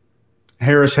 And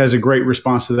Harris has a great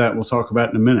response to that we'll talk about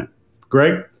in a minute.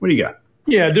 Greg, what do you got?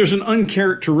 Yeah, there's an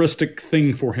uncharacteristic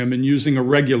thing for him in using a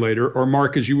regulator, or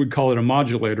Mark, as you would call it, a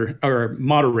modulator or a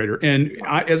moderator. And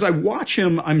as I watch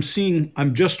him, I'm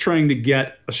just trying to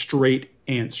get a straight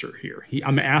answer here.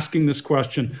 I'm asking this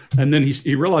question, and then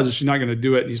he realizes she's not going to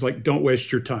do it. And he's like, don't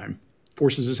waste your time.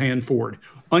 Forces his hand forward.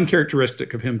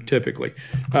 Uncharacteristic of him, typically.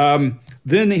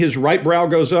 Then his right brow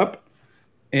goes up,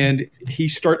 and he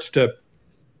starts to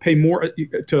pay more,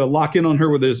 to lock in on her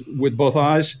with both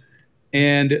eyes.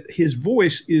 And his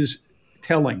voice is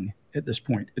telling at this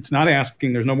point. It's not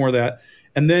asking. There's no more of that.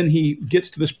 And then he gets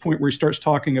to this point where he starts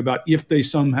talking about if they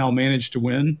somehow manage to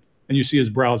win, and you see his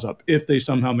brows up, if they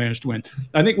somehow manage to win.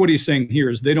 I think what he's saying here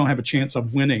is they don't have a chance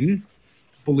of winning,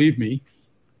 believe me,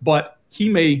 but he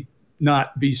may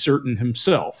not be certain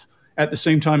himself. At the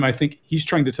same time, I think he's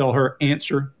trying to tell her,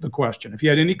 answer the question. If he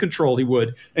had any control, he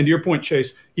would. And to your point,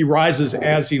 Chase, he rises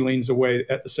as he leans away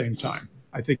at the same time.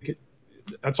 I think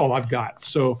that's all I've got.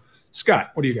 So,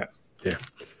 Scott, what do you got? Yeah.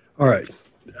 All right.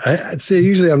 I'd say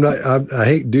usually I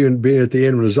hate being at the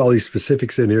end when there's all these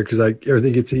specifics in here because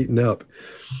everything gets eaten up.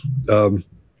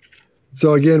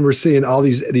 So again, we're seeing all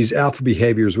these alpha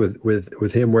behaviors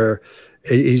with him where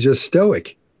he's just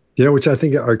stoic, which I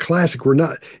think are classic. We're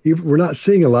not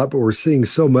seeing a lot, but we're seeing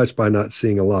so much by not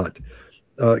seeing a lot.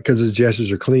 Because his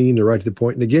gestures are clean, they're right to the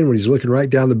point. And again, when he's looking right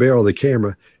down the barrel of the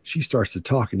camera, she starts to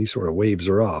talk and he sort of waves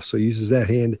her off. So he uses that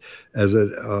hand as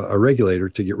a regulator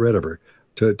to get rid of her,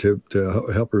 to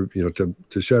help her,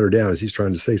 to shut her down as he's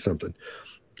trying to say something.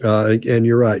 And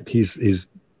you're right. He's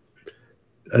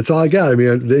that's all I got. I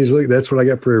mean, that's what I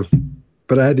got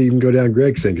but I had to even go down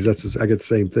Greg's thing because I got the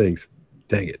same things.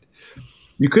 Dang it.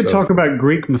 You could talk about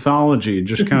Greek mythology,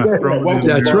 just kind of throw it in.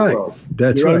 That's right.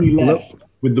 That's right. Only left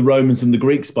with the Romans and the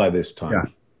Greeks by this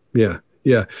time. Yeah.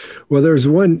 Well, there's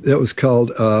one that was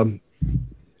called,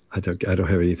 I don't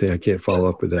have anything. I can't follow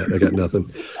up with that. I got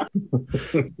nothing.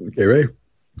 Okay, ready?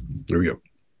 Here we go.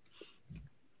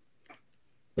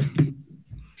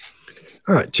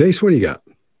 All right, Chase, what do you got?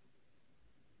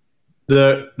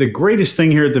 The greatest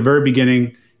thing here at the very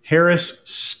beginning, Harris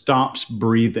stops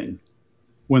breathing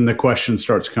when the question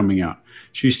starts coming out.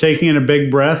 She's taking in a big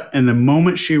breath, and the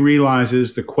moment she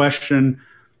realizes the question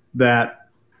that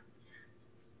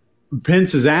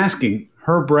Pence is asking,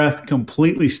 her breath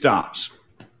completely stops.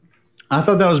 I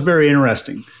thought that was very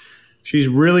interesting. She's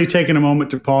really taking a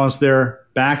moment to pause there,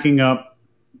 backing up,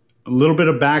 a little bit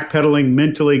of backpedaling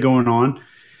mentally going on.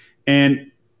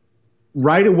 And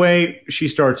right away, she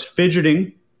starts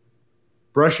fidgeting,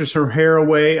 brushes her hair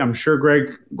away. I'm sure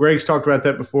Greg's talked about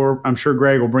that before. I'm sure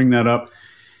Greg will bring that up.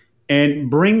 And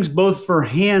brings both of her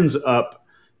hands up,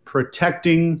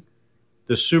 protecting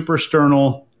the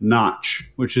suprasternal notch,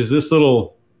 which is this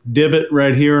little divot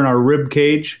right here in our rib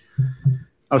cage.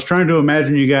 I was trying to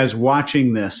imagine you guys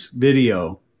watching this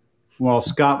video while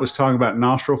Scott was talking about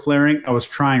nostril flaring. I was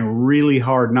trying really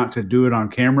hard not to do it on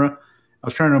camera. I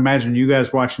was trying to imagine you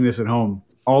guys watching this at home,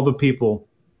 all the people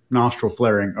nostril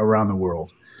flaring around the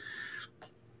world.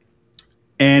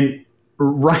 And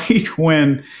right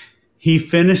when he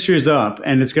finishes up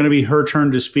and it's going to be her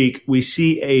turn to speak, we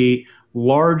see a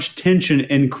large tension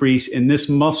increase in this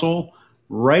muscle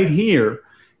right here.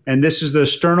 And this is the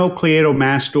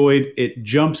sternocleidomastoid. It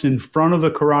jumps in front of the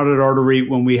carotid artery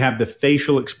when we have the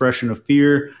facial expression of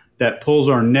fear that pulls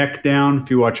our neck down.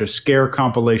 If you watch a scare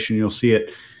compilation, you'll see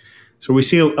it. So we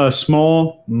see a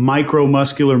small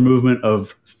micromuscular movement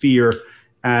of fear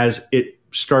as it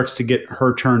starts to get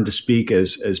her turn to speak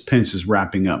as Pence is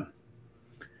wrapping up.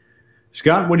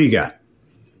 Scott, what do you got?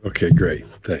 Okay, great.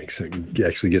 Thanks. I can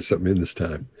actually get something in this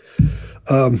time.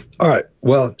 All right.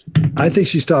 Well, I think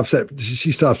she stops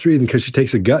breathing because she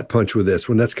takes a gut punch with this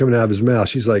when that's coming out of his mouth.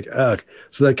 She's like, ugh.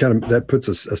 So that puts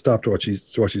a stop to what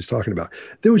she's talking about.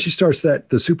 Then when she starts the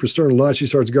suprasternal notch, she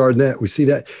starts guarding that. We see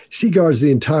that she guards the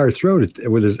entire throat at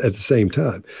the same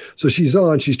time. So she's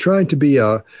trying to be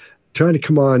trying to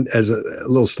come on as a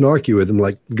little snarky with him,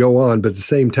 like go on, but at the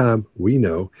same time, we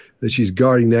know that she's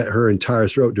guarding her entire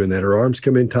throat doing that. Her arms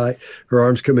come in tight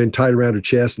around her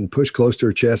chest and push close to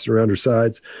her chest and around her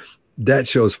sides. That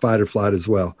shows fight or flight as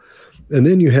well. And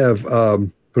then you have,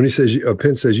 when he says,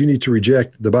 Pence says, you need to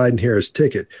reject the Biden-Harris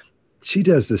ticket. She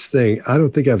does this thing. I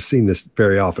don't think I've seen this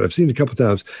very often. I've seen it a couple of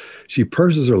times. She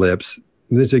purses her lips,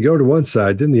 and then they go to one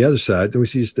side, then the other side. Then we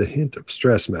see just a hint of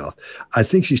stress mouth. I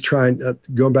think she's trying,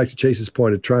 going back to Chase's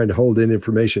point of trying to hold in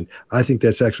information. I think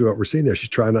that's actually what we're seeing there. She's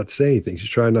trying not to say anything. She's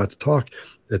trying not to talk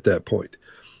at that point.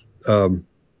 And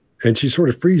she sort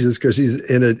of freezes because she's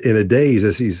in a daze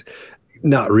as he's,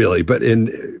 not really, but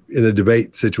in a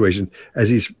debate situation as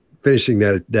he's finishing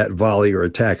that volley or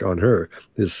attack on her,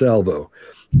 his salvo.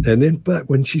 And then, but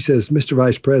when she says, Mr.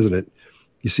 Vice President,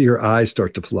 You see her eyes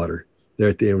start to flutter there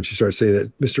at the end when she starts saying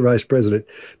that, Mr. Vice President.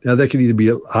 Now that could either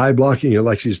be eye blocking,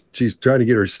 like she's trying to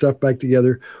get her stuff back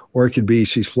together, or it could be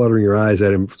she's fluttering her eyes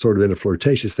at him sort of in a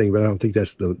flirtatious thing, but I don't think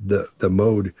that's the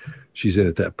mode she's in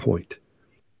at that point.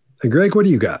 And Greg, what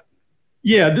do you got?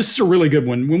 Yeah, this is a really good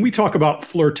one. When we talk about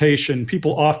flirtation,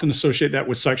 people often associate that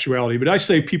with sexuality, but I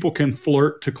say people can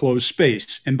flirt to close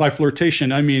space. And by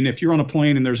flirtation, I mean, if you're on a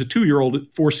plane and there's a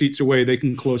 2-year-old 4 seats away, they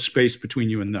can close space between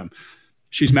you and them.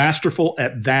 She's masterful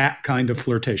at that kind of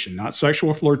flirtation, not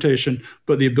sexual flirtation,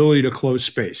 but the ability to close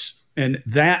space. And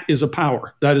that is a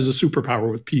power. That is a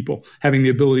superpower with people, having the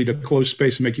ability to close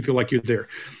space and make you feel like you're there.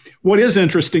 What is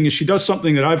interesting is she does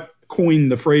something that I've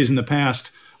coined the phrase in the past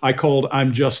I called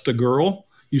 "I'm just a girl."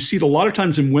 You see it a lot of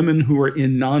times in women who are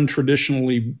in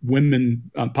non-traditionally women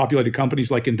populated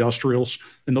companies like industrials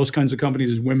and those kinds of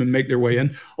companies as women make their way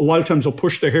in. A lot of times they'll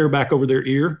push their hair back over their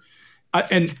ear.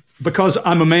 And because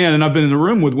I'm a man and I've been in the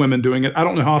room with women doing it, I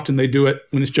don't know how often they do it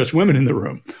when it's just women in the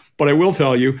room. But I will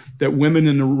tell you that women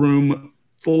in a room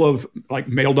full of like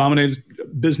male-dominated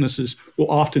businesses will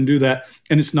often do that.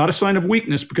 And it's not a sign of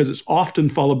weakness because it's often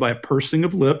followed by a pursing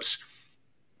of lips,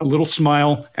 a little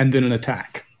smile, and then an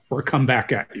attack or a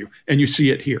comeback at you. And you see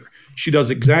it here. She does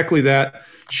exactly that.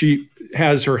 She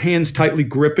has her hands tightly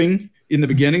gripping in the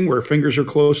beginning where her fingers are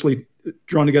closely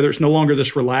drawn together. It's no longer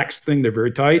this relaxed thing. They're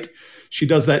very tight. She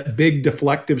does that big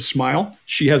deflective smile.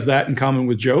 She has that in common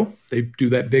with Joe. They do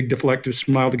that big deflective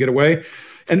smile to get away.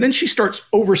 And then she starts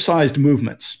oversized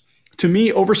movements. To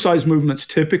me, oversized movements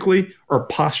typically are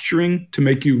posturing to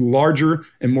make you larger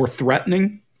and more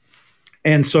threatening.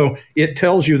 And so it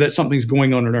tells you that something's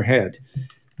going on in her head.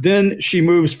 Then she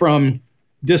moves from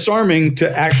disarming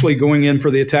to actually going in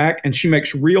for the attack. And she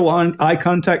makes real eye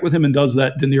contact with him and does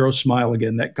that De Niro smile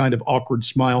again, that kind of awkward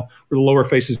smile where the lower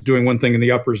face is doing one thing and the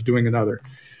upper is doing another.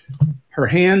 Her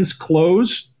hands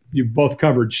close. You've both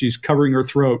covered. She's covering her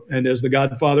throat. And as the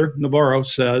Godfather, Navarro,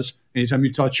 says, anytime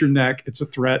you touch your neck, it's a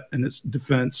threat and it's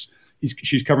defense.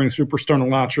 She's covering the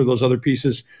suprasternal those other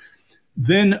pieces.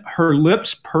 Then her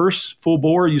lips purse full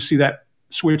bore. You see that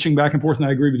switching back and forth, and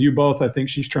I agree with you both. I think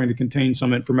she's trying to contain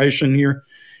some information here.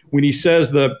 When he says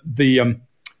the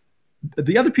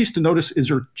other piece to notice is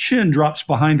her chin drops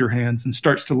behind her hands and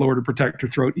starts to lower to protect her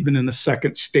throat, even in the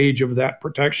second stage of that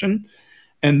protection.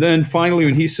 And then finally,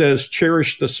 when he says,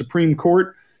 cherish the Supreme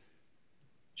Court,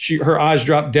 her eyes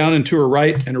drop down and to her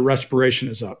right, and her respiration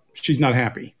is up. She's not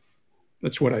happy.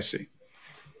 That's what I see.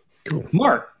 Cool.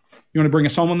 Mark, you want to bring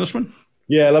us home on this one?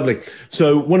 Yeah, lovely.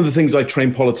 So one of the things I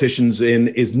train politicians in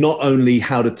is not only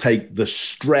how to take the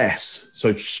stress,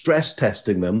 so stress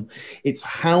testing them, it's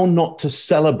how not to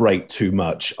celebrate too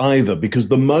much either, because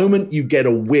the moment you get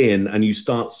a win and you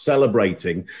start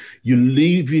celebrating, you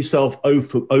leave yourself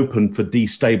open for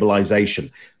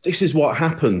destabilization. This is what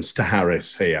happens to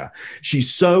Harris here.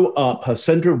 She's so up, her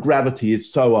center of gravity is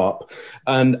so up,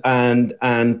 and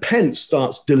Pence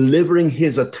starts delivering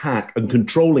his attack and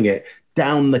controlling it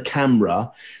down the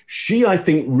camera. She, I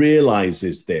think,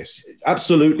 realizes this.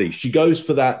 Absolutely. She goes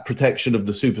for that protection of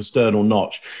the suprasternal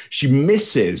notch. She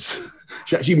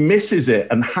actually misses it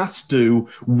and has to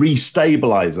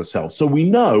restabilize herself. So we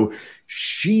know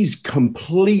she's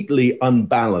completely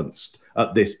unbalanced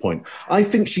at this point. I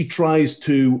think she tries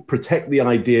to protect the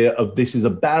idea of this is a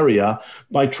barrier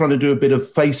by trying to do a bit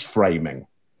of face framing,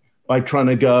 by trying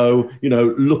to go,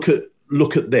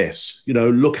 look at this,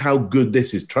 look how good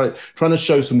this is, trying to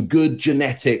show some good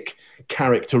genetic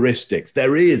characteristics.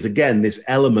 There is, again, this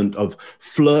element of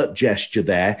flirt gesture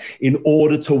there in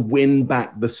order to win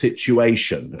back the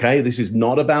situation. Okay, this is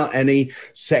not about any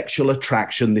sexual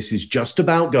attraction. This is just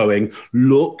about going,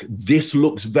 look, this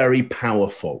looks very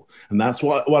powerful. And that's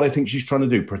what I think she's trying to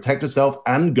do, protect herself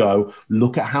and go,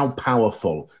 look at how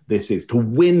powerful this is, to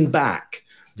win back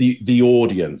the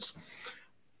audience.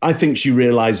 I think she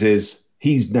realizes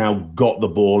he's now got the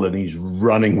ball and he's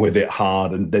running with it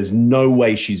hard, and there's no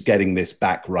way she's getting this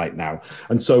back right now.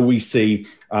 And so we see,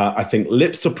 I think,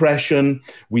 lip suppression.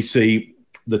 We see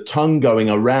the tongue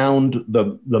going around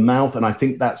the mouth, and I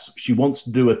think she wants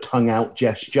to do a tongue out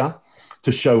gesture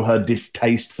to show her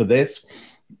distaste for this,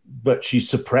 but she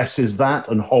suppresses that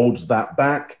and holds that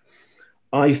back.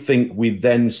 I think we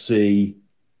then see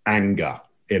anger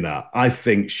in her. I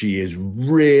think she is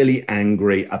really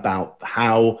angry about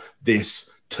how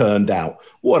this turned out.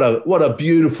 What a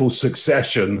beautiful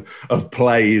succession of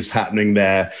plays happening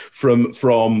there,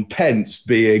 from Pence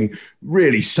being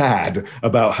really sad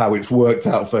about how it's worked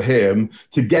out for him,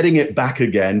 to getting it back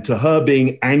again, to her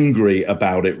being angry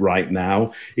about it right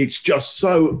now. It's just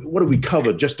so, what have we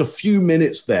covered? Just a few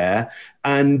minutes there,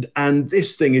 And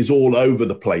this thing is all over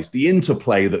the place. The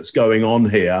interplay that's going on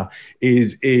here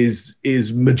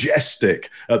is majestic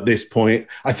at this point.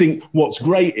 I think what's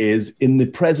great is in the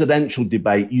presidential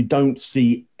debate, you don't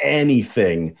see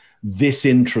anything this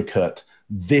intricate,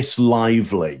 this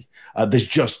lively. There's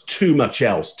just too much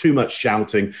else, too much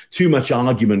shouting, too much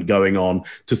argument going on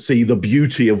to see the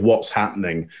beauty of what's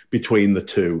happening between the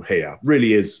two here.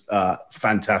 Really is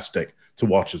fantastic to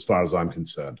watch as far as I'm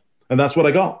concerned. And that's what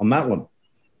I got on that one.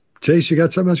 Chase, you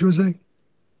got something else you want to say?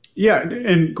 Yeah,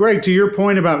 and Greg, to your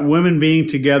point about women being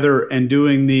together and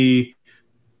doing the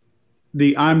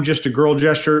I'm just a girl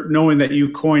gesture, knowing that you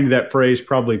coined that phrase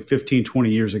probably 15,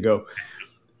 20 years ago.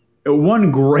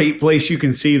 One great place you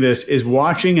can see this is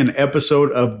watching an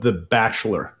episode of The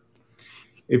Bachelor.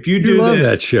 If you do love this,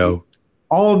 that show.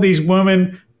 All of these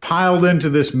women piled into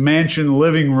this mansion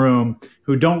living room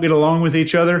who don't get along with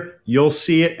each other, you'll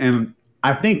see it. And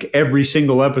I think every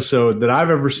single episode that I've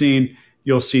ever seen,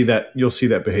 you'll see that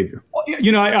behavior.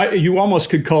 You know, you almost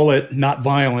could call it not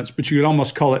violence, but you could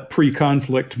almost call it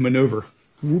pre-conflict maneuver.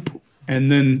 Whoop.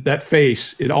 And then that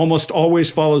face, it almost always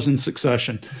follows in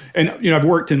succession. And, you know, I've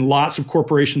worked in lots of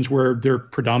corporations where they're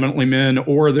predominantly men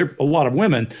or they're a lot of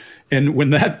women. And when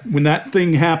that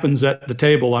thing happens at the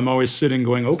table, I'm always sitting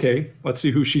going, okay, let's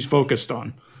see who she's focused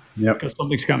on. Yep. Because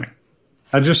something's coming.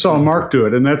 I just saw Mark do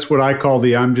it, and that's what I call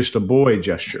the I'm just a boy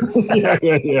gesture.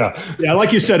 Yeah,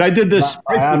 like you said, I did this.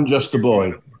 I'm just a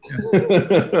boy.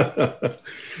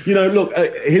 You know, look,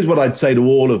 here's what I'd say to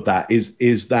all of that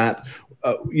is that,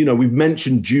 you know, we've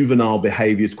mentioned juvenile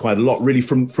behaviors quite a lot, really,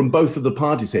 from both of the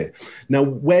parties here. Now,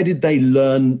 where did they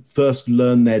first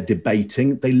learn their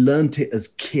debating? They learned it as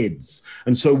kids.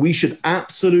 And so we should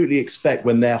absolutely expect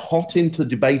when they're hot into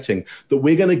debating that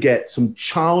we're going to get some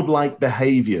childlike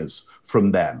behaviors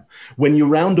from them. When you're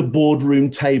around a boardroom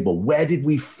table, where did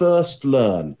we first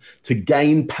learn to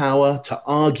gain power, to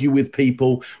argue with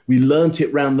people? We learned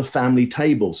it around the family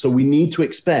table. So we need to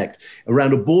expect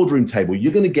around a boardroom table,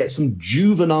 you're going to get some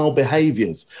juvenile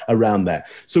behaviors around there.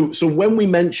 So when we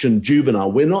mention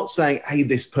juvenile, we're not saying, hey,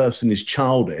 this person is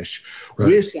childish. Right.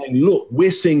 We're saying, look,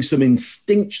 we're seeing some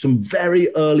instinct, some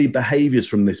very early behaviors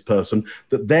from this person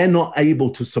that they're not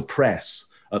able to suppress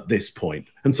at this point.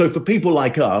 And so for people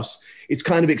like us, it's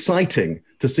kind of exciting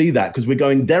to see that because we're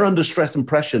going, they're under stress and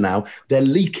pressure now. They're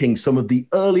leaking some of the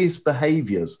earliest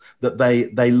behaviors that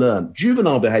they learn.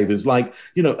 Juvenile behaviors like,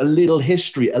 you know, a little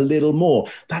history, a little more.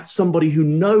 That's somebody who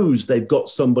knows they've got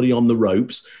somebody on the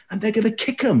ropes and they're going to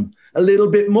kick them a little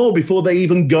bit more before they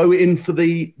even go in for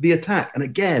the attack. And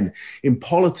again, in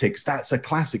politics, that's a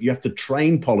classic. You have to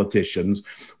train politicians.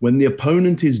 When the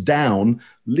opponent is down,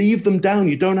 leave them down.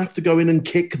 You don't have to go in and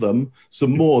kick them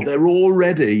some more. They're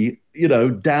already, you know,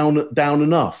 down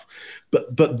enough.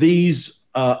 But these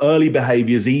early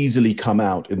behaviors easily come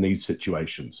out in these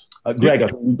situations. Greg, I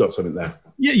think you've got something there.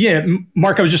 Yeah,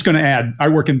 Mark, I was just going to add, I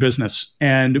work in business,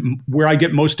 and where I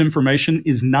get most information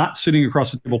is not sitting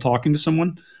across the table talking to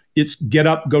someone. It's get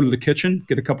up, go to the kitchen,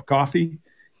 get a cup of coffee.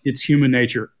 It's human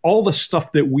nature. All the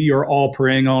stuff that we are all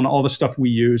preying on, all the stuff we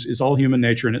use is all human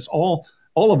nature. And it's all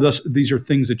of this. These are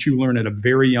things that you learn at a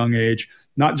very young age,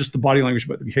 not just the body language,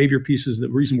 but the behavior pieces. The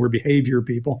reason we're behavior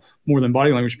people more than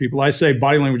body language people. I say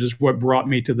body language is what brought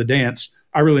me to the dance.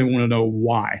 I really want to know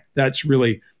why. That's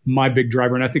really my big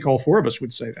driver. And I think all four of us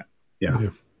would say that. Yeah.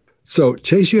 So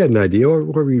Chase, you had an idea.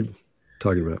 What were you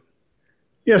talking about?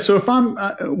 Yeah, so if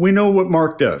we know what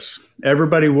Mark does.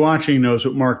 Everybody watching knows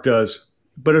what Mark does.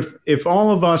 But if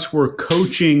all of us were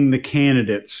coaching the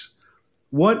candidates,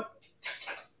 what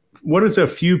is a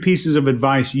few pieces of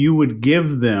advice you would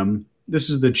give them?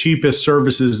 This is the cheapest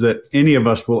services that any of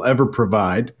us will ever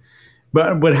provide.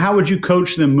 But how would you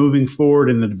coach them moving forward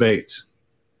in the debates?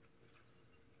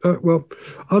 Well,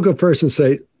 I'll go first and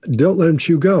say, don't let them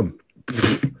chew gum.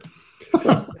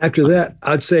 After that,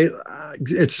 I'd say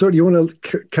it's sort of, you want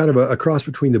to kind of a cross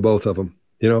between the both of them,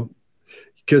 you know,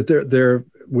 because they're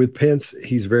with Pence,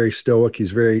 he's very stoic.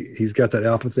 He's got that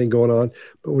alpha thing going on.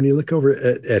 But when you look over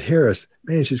at Harris,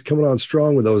 man, she's coming on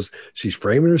strong with those. She's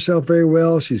framing herself very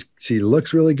well. She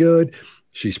looks really good.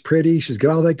 She's pretty. She's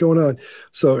got all that going on.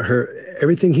 So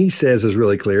everything he says is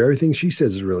really clear. Everything she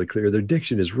says is really clear. Their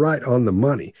diction is right on the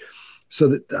money. So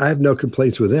that I have no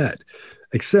complaints with that.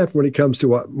 Except when it comes to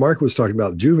what Mark was talking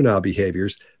about, juvenile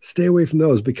behaviors, stay away from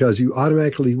those because you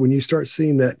automatically, when you start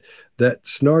seeing that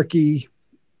snarky,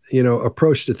 you know,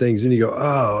 approach to things and you go,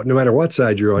 oh, no matter what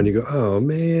side you're on, you go, oh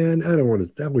man, I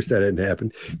wish that hadn't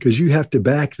happened, because you have to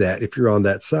back that if you're on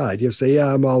that side. You have to say,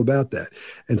 yeah, I'm all about that.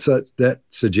 And so that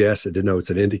suggests, it denotes,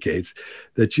 it indicates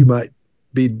that you might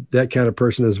be that kind of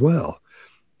person as well.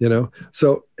 you know?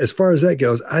 So as far as that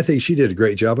goes, I think she did a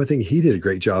great job. I think he did a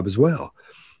great job as well.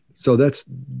 So that's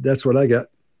what I got.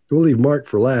 We'll leave Mark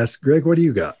for last. Greg, what do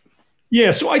you got?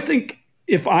 Yeah, so I think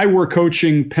if I were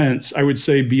coaching Pence, I would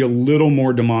say be a little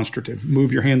more demonstrative,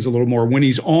 move your hands a little more. When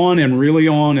he's on and really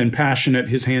on and passionate,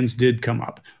 his hands did come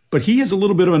up. But he is a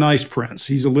little bit of an ice prince.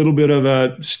 He's a little bit of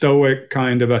a stoic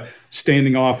kind of a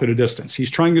standing off at a distance.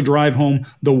 He's trying to drive home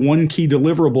the one key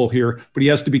deliverable here, but he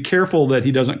has to be careful that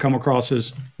he doesn't come across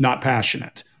as not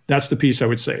passionate. That's the piece I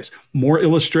would say is more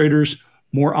illustrators,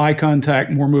 more eye contact,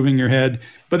 more moving your head.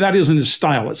 But that isn't his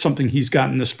style. It's something he's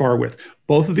gotten this far with.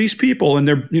 Both of these people, and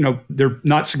they're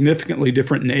not significantly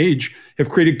different in age, have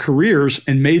created careers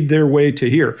and made their way to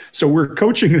here. So we're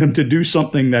coaching them to do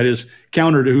something that is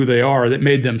counter to who they are, that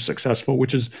made them successful,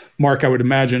 which is, Mark, I would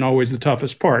imagine, always the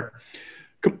toughest part.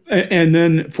 And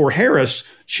then for Harris,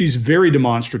 she's very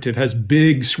demonstrative, has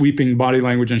big sweeping body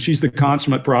language, and she's the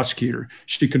consummate prosecutor.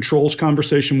 She controls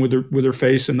conversation with her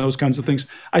face and those kinds of things.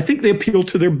 I think they appeal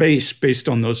to their base based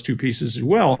on those two pieces as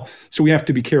well. So we have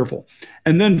to be careful.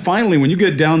 And then finally, when you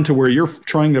get down to where you're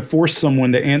trying to force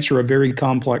someone to answer a very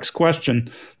complex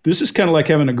question, this is kind of like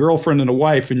having a girlfriend and a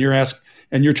wife, and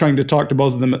you're trying to talk to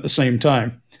both of them at the same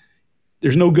time.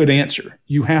 There's no good answer.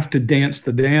 You have to dance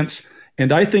the dance.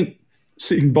 And I think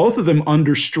seeing both of them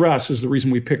under stress is the reason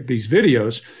we picked these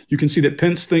videos. You can see that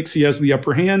Pence thinks he has the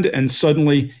upper hand, and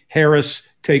suddenly Harris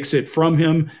takes it from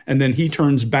him, and then he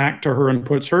turns back to her and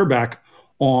puts her back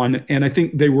on. And I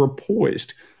think they were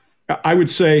poised. I would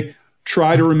say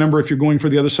try to remember, if you're going for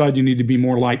the other side, you need to be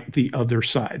more like the other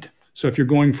side. So if you're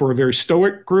going for a very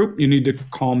stoic group, you need to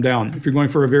calm down. If you're going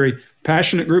for a very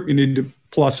passionate group, you need to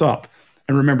plus up.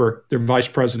 And remember, they're vice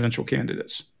presidential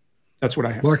candidates. That's what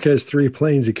I have. Mark has 3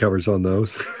 planes he covers on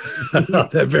those.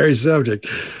 That very subject.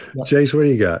 Yeah. Chase, what do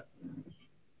you got?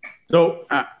 So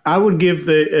I would give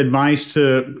the advice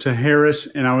to Harris,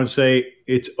 and I would say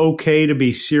it's okay to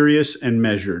be serious and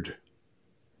measured.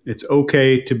 It's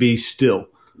okay to be still.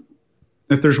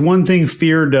 If there's one thing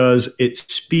fear does, it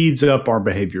speeds up our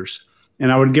behaviors.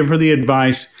 And I would give her the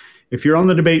advice, if you're on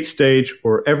the debate stage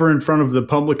or ever in front of the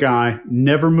public eye,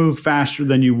 never move faster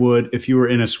than you would if you were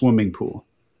in a swimming pool.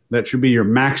 That should be your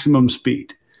maximum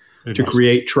speed to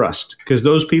create trust, because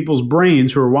those people's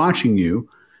brains who are watching you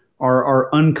are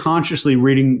unconsciously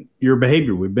reading your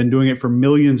behavior. We've been doing it for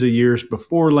millions of years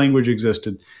before language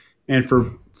existed. And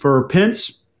for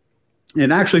Pence,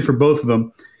 and actually for both of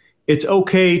them, it's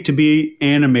okay to be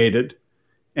animated,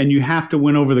 and you have to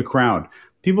win over the crowd.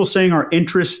 People saying our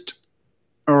interest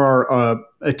or our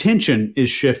attention is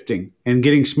shifting and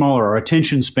getting smaller, our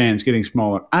attention span's getting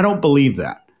smaller. I don't believe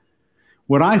that.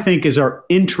 What I think is our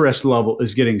interest level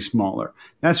is getting smaller.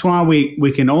 That's why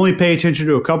we can only pay attention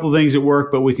to a couple of things at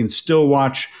work, but we can still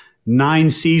watch 9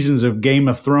 seasons of Game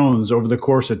of Thrones over the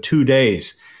course of 2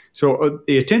 days. So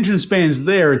the attention span's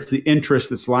there. It's the interest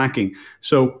that's lacking.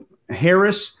 So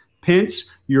Harris, Pence,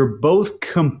 you're both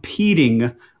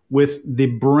competing with the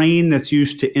brain that's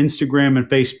used to Instagram and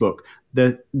Facebook.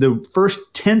 The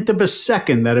first 1/10 of a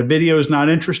second that a video is not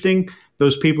interesting,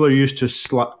 those people are used to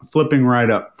flipping right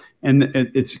up. And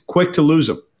it's quick to lose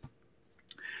them.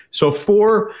 So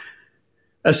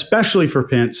especially for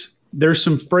Pence, there's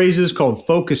some phrases called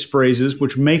focus phrases,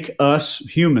 which make us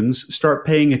humans start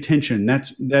paying attention.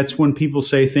 That's when people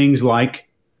say things like,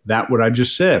 that what I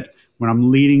just said, when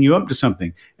I'm leading you up to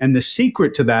something. And the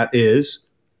secret to that is,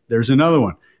 there's another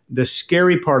one. The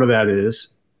scary part of that is,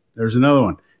 there's another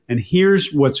one. And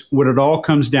here's what it all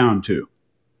comes down to.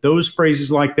 Those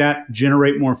phrases like that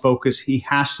generate more focus. He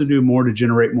has to do more to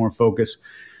generate more focus.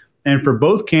 And for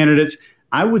both candidates,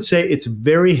 I would say it's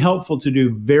very helpful to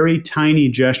do very tiny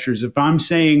gestures. If I'm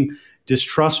saying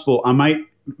distrustful, I might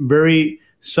very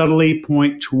subtly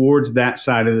point towards that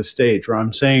side of the stage, or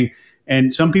I'm saying,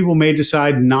 and some people may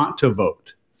decide not to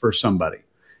vote for somebody,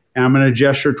 and I'm going to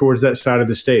gesture towards that side of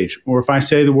the stage. Or if I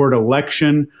say the word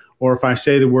election, or if I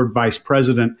say the word vice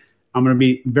president, I'm going to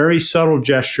be very subtle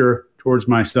gesture towards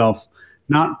myself,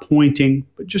 not pointing,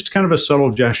 but just kind of a subtle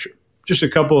gesture. Just a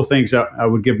couple of things I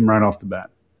would give them right off the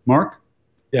bat. Mark?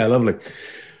 Yeah, lovely.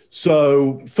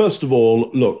 So first of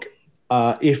all, look,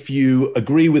 if you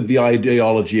agree with the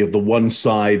ideology of the one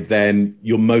side, then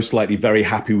you're most likely very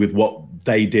happy with what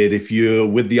they did. If you're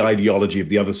with the ideology of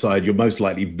the other side, you're most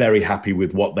likely very happy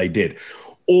with what they did.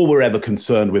 All we're ever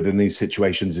concerned with in these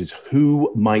situations is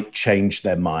who might change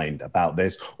their mind about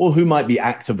this, or who might be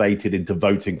activated into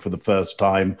voting for the first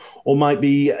time, or might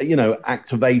be,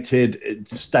 activated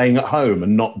staying at home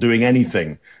and not doing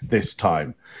anything this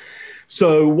time.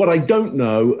 So what I don't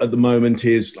know at the moment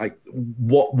is like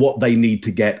what they need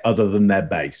to get other than their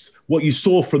base. What you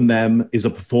saw from them is a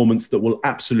performance that will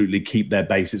absolutely keep their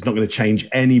base. It's not going to change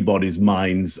anybody's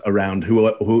minds around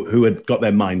who had got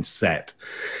their minds set.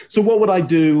 So what would I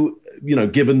do, you know,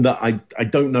 given that I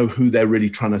don't know who they're really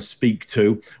trying to speak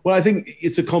to? Well, I think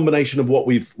it's a combination of what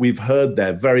we've heard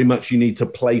there. Very much you need to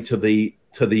play to the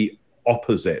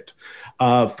opposite.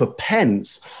 For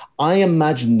Pence, I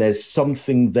imagine there's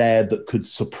something there that could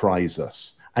surprise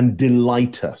us and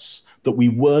delight us that we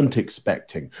weren't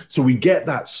expecting. So we get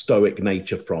that stoic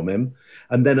nature from him.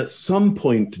 And then at some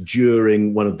point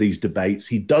during one of these debates,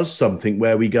 he does something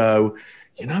where we go,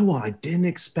 you know what, I didn't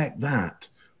expect that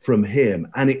from him.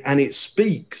 And it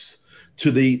speaks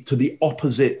to the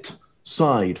opposite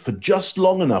side for just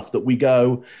long enough that we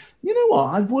go, you know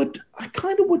what, I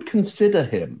kind of would consider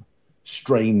him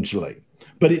strangely.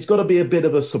 But it's got to be a bit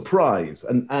of a surprise,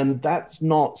 and that's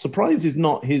not, surprise is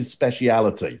not his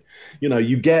speciality. You know,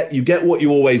 you get what you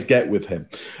always get with him.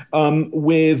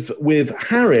 With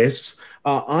Harris,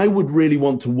 I would really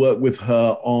want to work with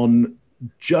her on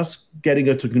just getting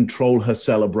her to control her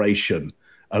celebration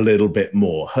a little bit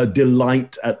more, her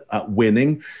delight at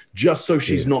winning, just so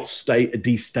she's not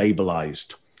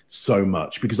destabilized so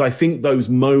much, because I think those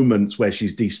moments where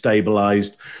she's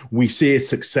destabilized, we see a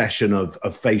succession of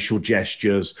facial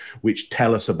gestures which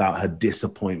tell us about her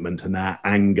disappointment and her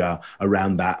anger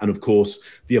around that, and of course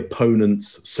the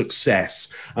opponent's success.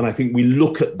 And I think we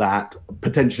look at that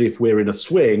potentially if we're in a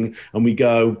swing and we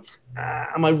go,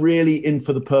 am I really in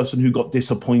for the person who got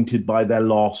disappointed by their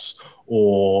loss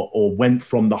or went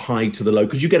from the high to the low?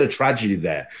 Because you get a tragedy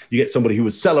there. You get somebody who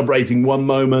was celebrating one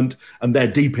moment and they're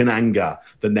deep in anger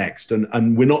the next.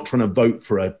 And we're not trying to vote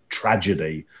for a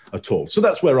tragedy at all. So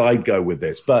that's where I'd go with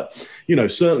this. But, you know,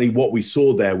 certainly what we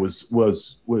saw there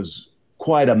was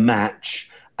quite a match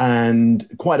and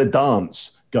quite a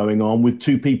dance going on with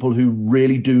two people who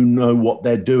really do know what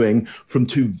they're doing from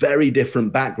two very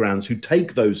different backgrounds, who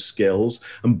take those skills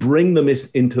and bring them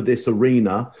into this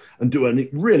arena and do a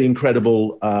really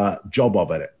incredible job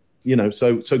of it. You know,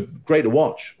 so great to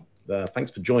watch.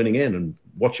 Thanks for joining in and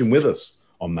watching with us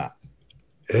on that.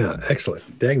 Yeah,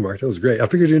 excellent. Dang, Mark, that was great. I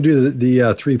figured you were going to do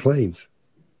the three planes.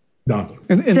 No.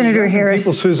 And Senator Harris.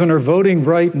 People, Susan, are voting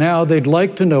right now. They'd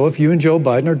like to know if you and Joe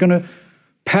Biden are going to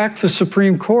pack the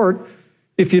Supreme Court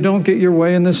if you don't get your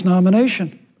way in this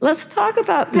nomination. Let's talk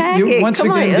about packing. You once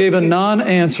again gave a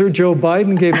non-answer. Joe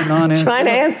Biden gave a non-answer. Trying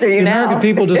to answer you now. The American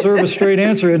people deserve a straight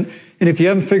answer. And if you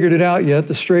haven't figured it out yet,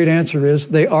 the straight answer is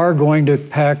they are going to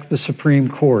pack the Supreme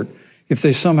Court if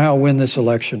they somehow win this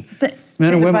election.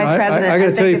 Men and women, I got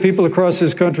to tell you, people across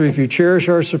this country, if you cherish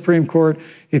our Supreme Court,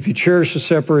 if you cherish the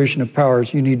separation of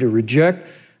powers, you need to reject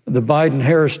the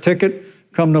Biden-Harris ticket.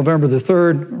 Come November the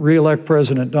 3rd, re-elect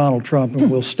President Donald Trump, and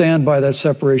we'll stand by that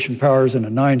separation of powers in a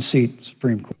 9-seat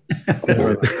Supreme Court.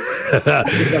 Anyway.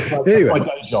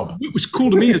 It was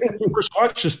cool to me. As I first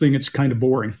watched this thing, it's kind of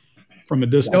boring from a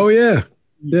distance. Oh, yeah.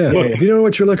 Yeah. If you don't know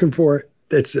what you're looking for,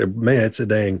 it's a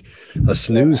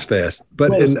snooze fest.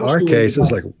 But in our case,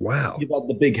 it's like, wow. You've had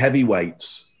the big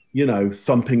heavyweights, you know,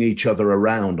 thumping each other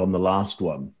around on the last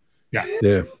one. Yeah.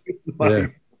 Yeah. Yeah.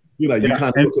 You know, you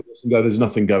kind of look at this and go, there's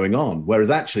nothing going on. Whereas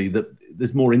actually,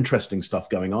 there's more interesting stuff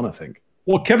going on, I think.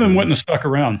 Well, Kevin wouldn't have stuck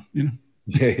around, you know.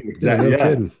 Yeah, exactly.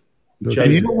 Yeah, No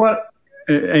and you know what?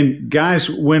 And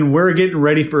guys, when we're getting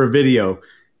ready for a video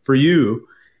for you,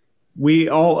 we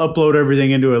all upload everything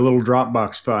into a little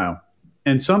Dropbox file.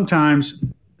 And sometimes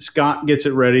Scott gets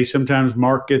it ready. Sometimes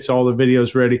Mark gets all the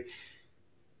videos ready.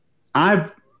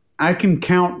 I can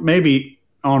count maybe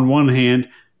on one hand,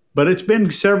 but it's been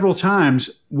several times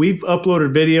we've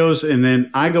uploaded videos and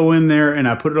then I go in there and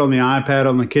I put it on the iPad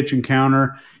on the kitchen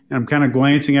counter and I'm kind of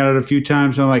glancing at it a few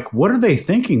times. And I'm like, what are they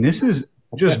thinking? This is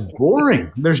just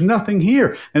boring. There's nothing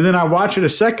here. And then I watch it a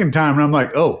second time and I'm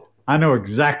like, oh, I know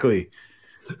exactly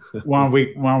why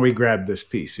we grabbed this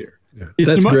piece here. Yeah.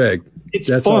 That's Greg.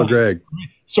 That's fun. All Greg.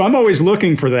 So I'm always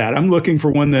looking for that. I'm looking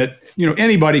for one that, you know,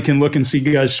 anybody can look and see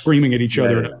guys screaming at each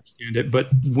other and understand it. But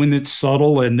when it's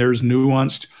subtle and there's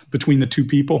nuanced between the two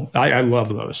people, I love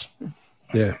those.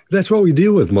 Yeah, that's what we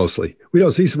deal with mostly. We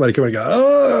don't see somebody coming and go,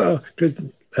 oh, because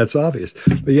that's obvious.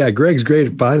 But yeah, Greg's great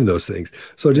at finding those things.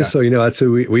 So just so you know, that's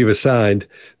who we've assigned.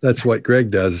 That's what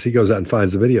Greg does. Is he goes out and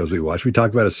finds the videos we watch. We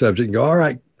talk about a subject and go, all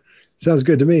right, sounds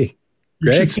good to me.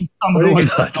 Greg, what do you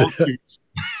got?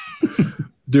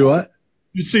 Do what?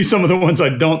 You see some of the ones I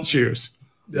don't choose.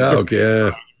 Oh,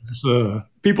 okay.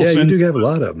 People you send. do have a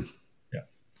lot of them. Yeah.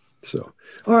 So,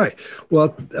 all right.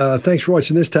 Well, thanks for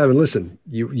watching this time. And listen,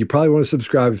 you probably want to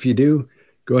subscribe. If you do,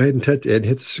 go ahead and touch and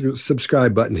hit the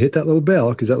subscribe button. Hit that little bell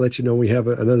because that lets you know we have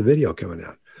another video coming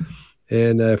out.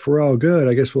 And if we're all good,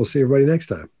 I guess we'll see everybody next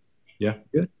time. Yeah.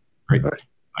 Good. Great. All right.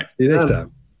 Bye. See you next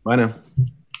time. Bye now.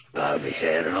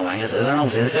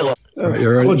 All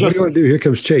right, what do you want to do? Here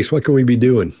comes Chase. What can we be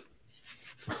doing?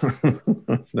 I'm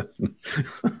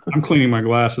cleaning my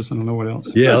glasses. I don't know what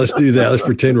else. Yeah, let's do that. Let's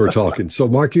pretend we're talking. So,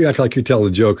 Mark, you act like you're telling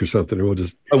a joke or something, and we'll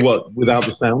just. Oh, what? Without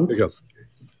the sound? There you go.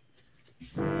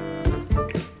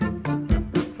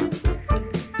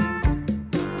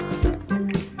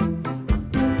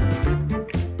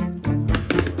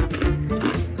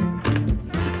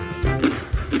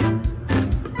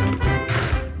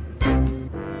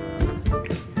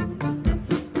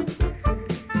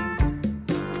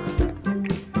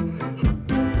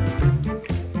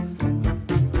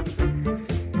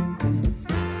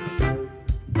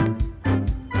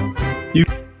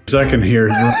 Second here.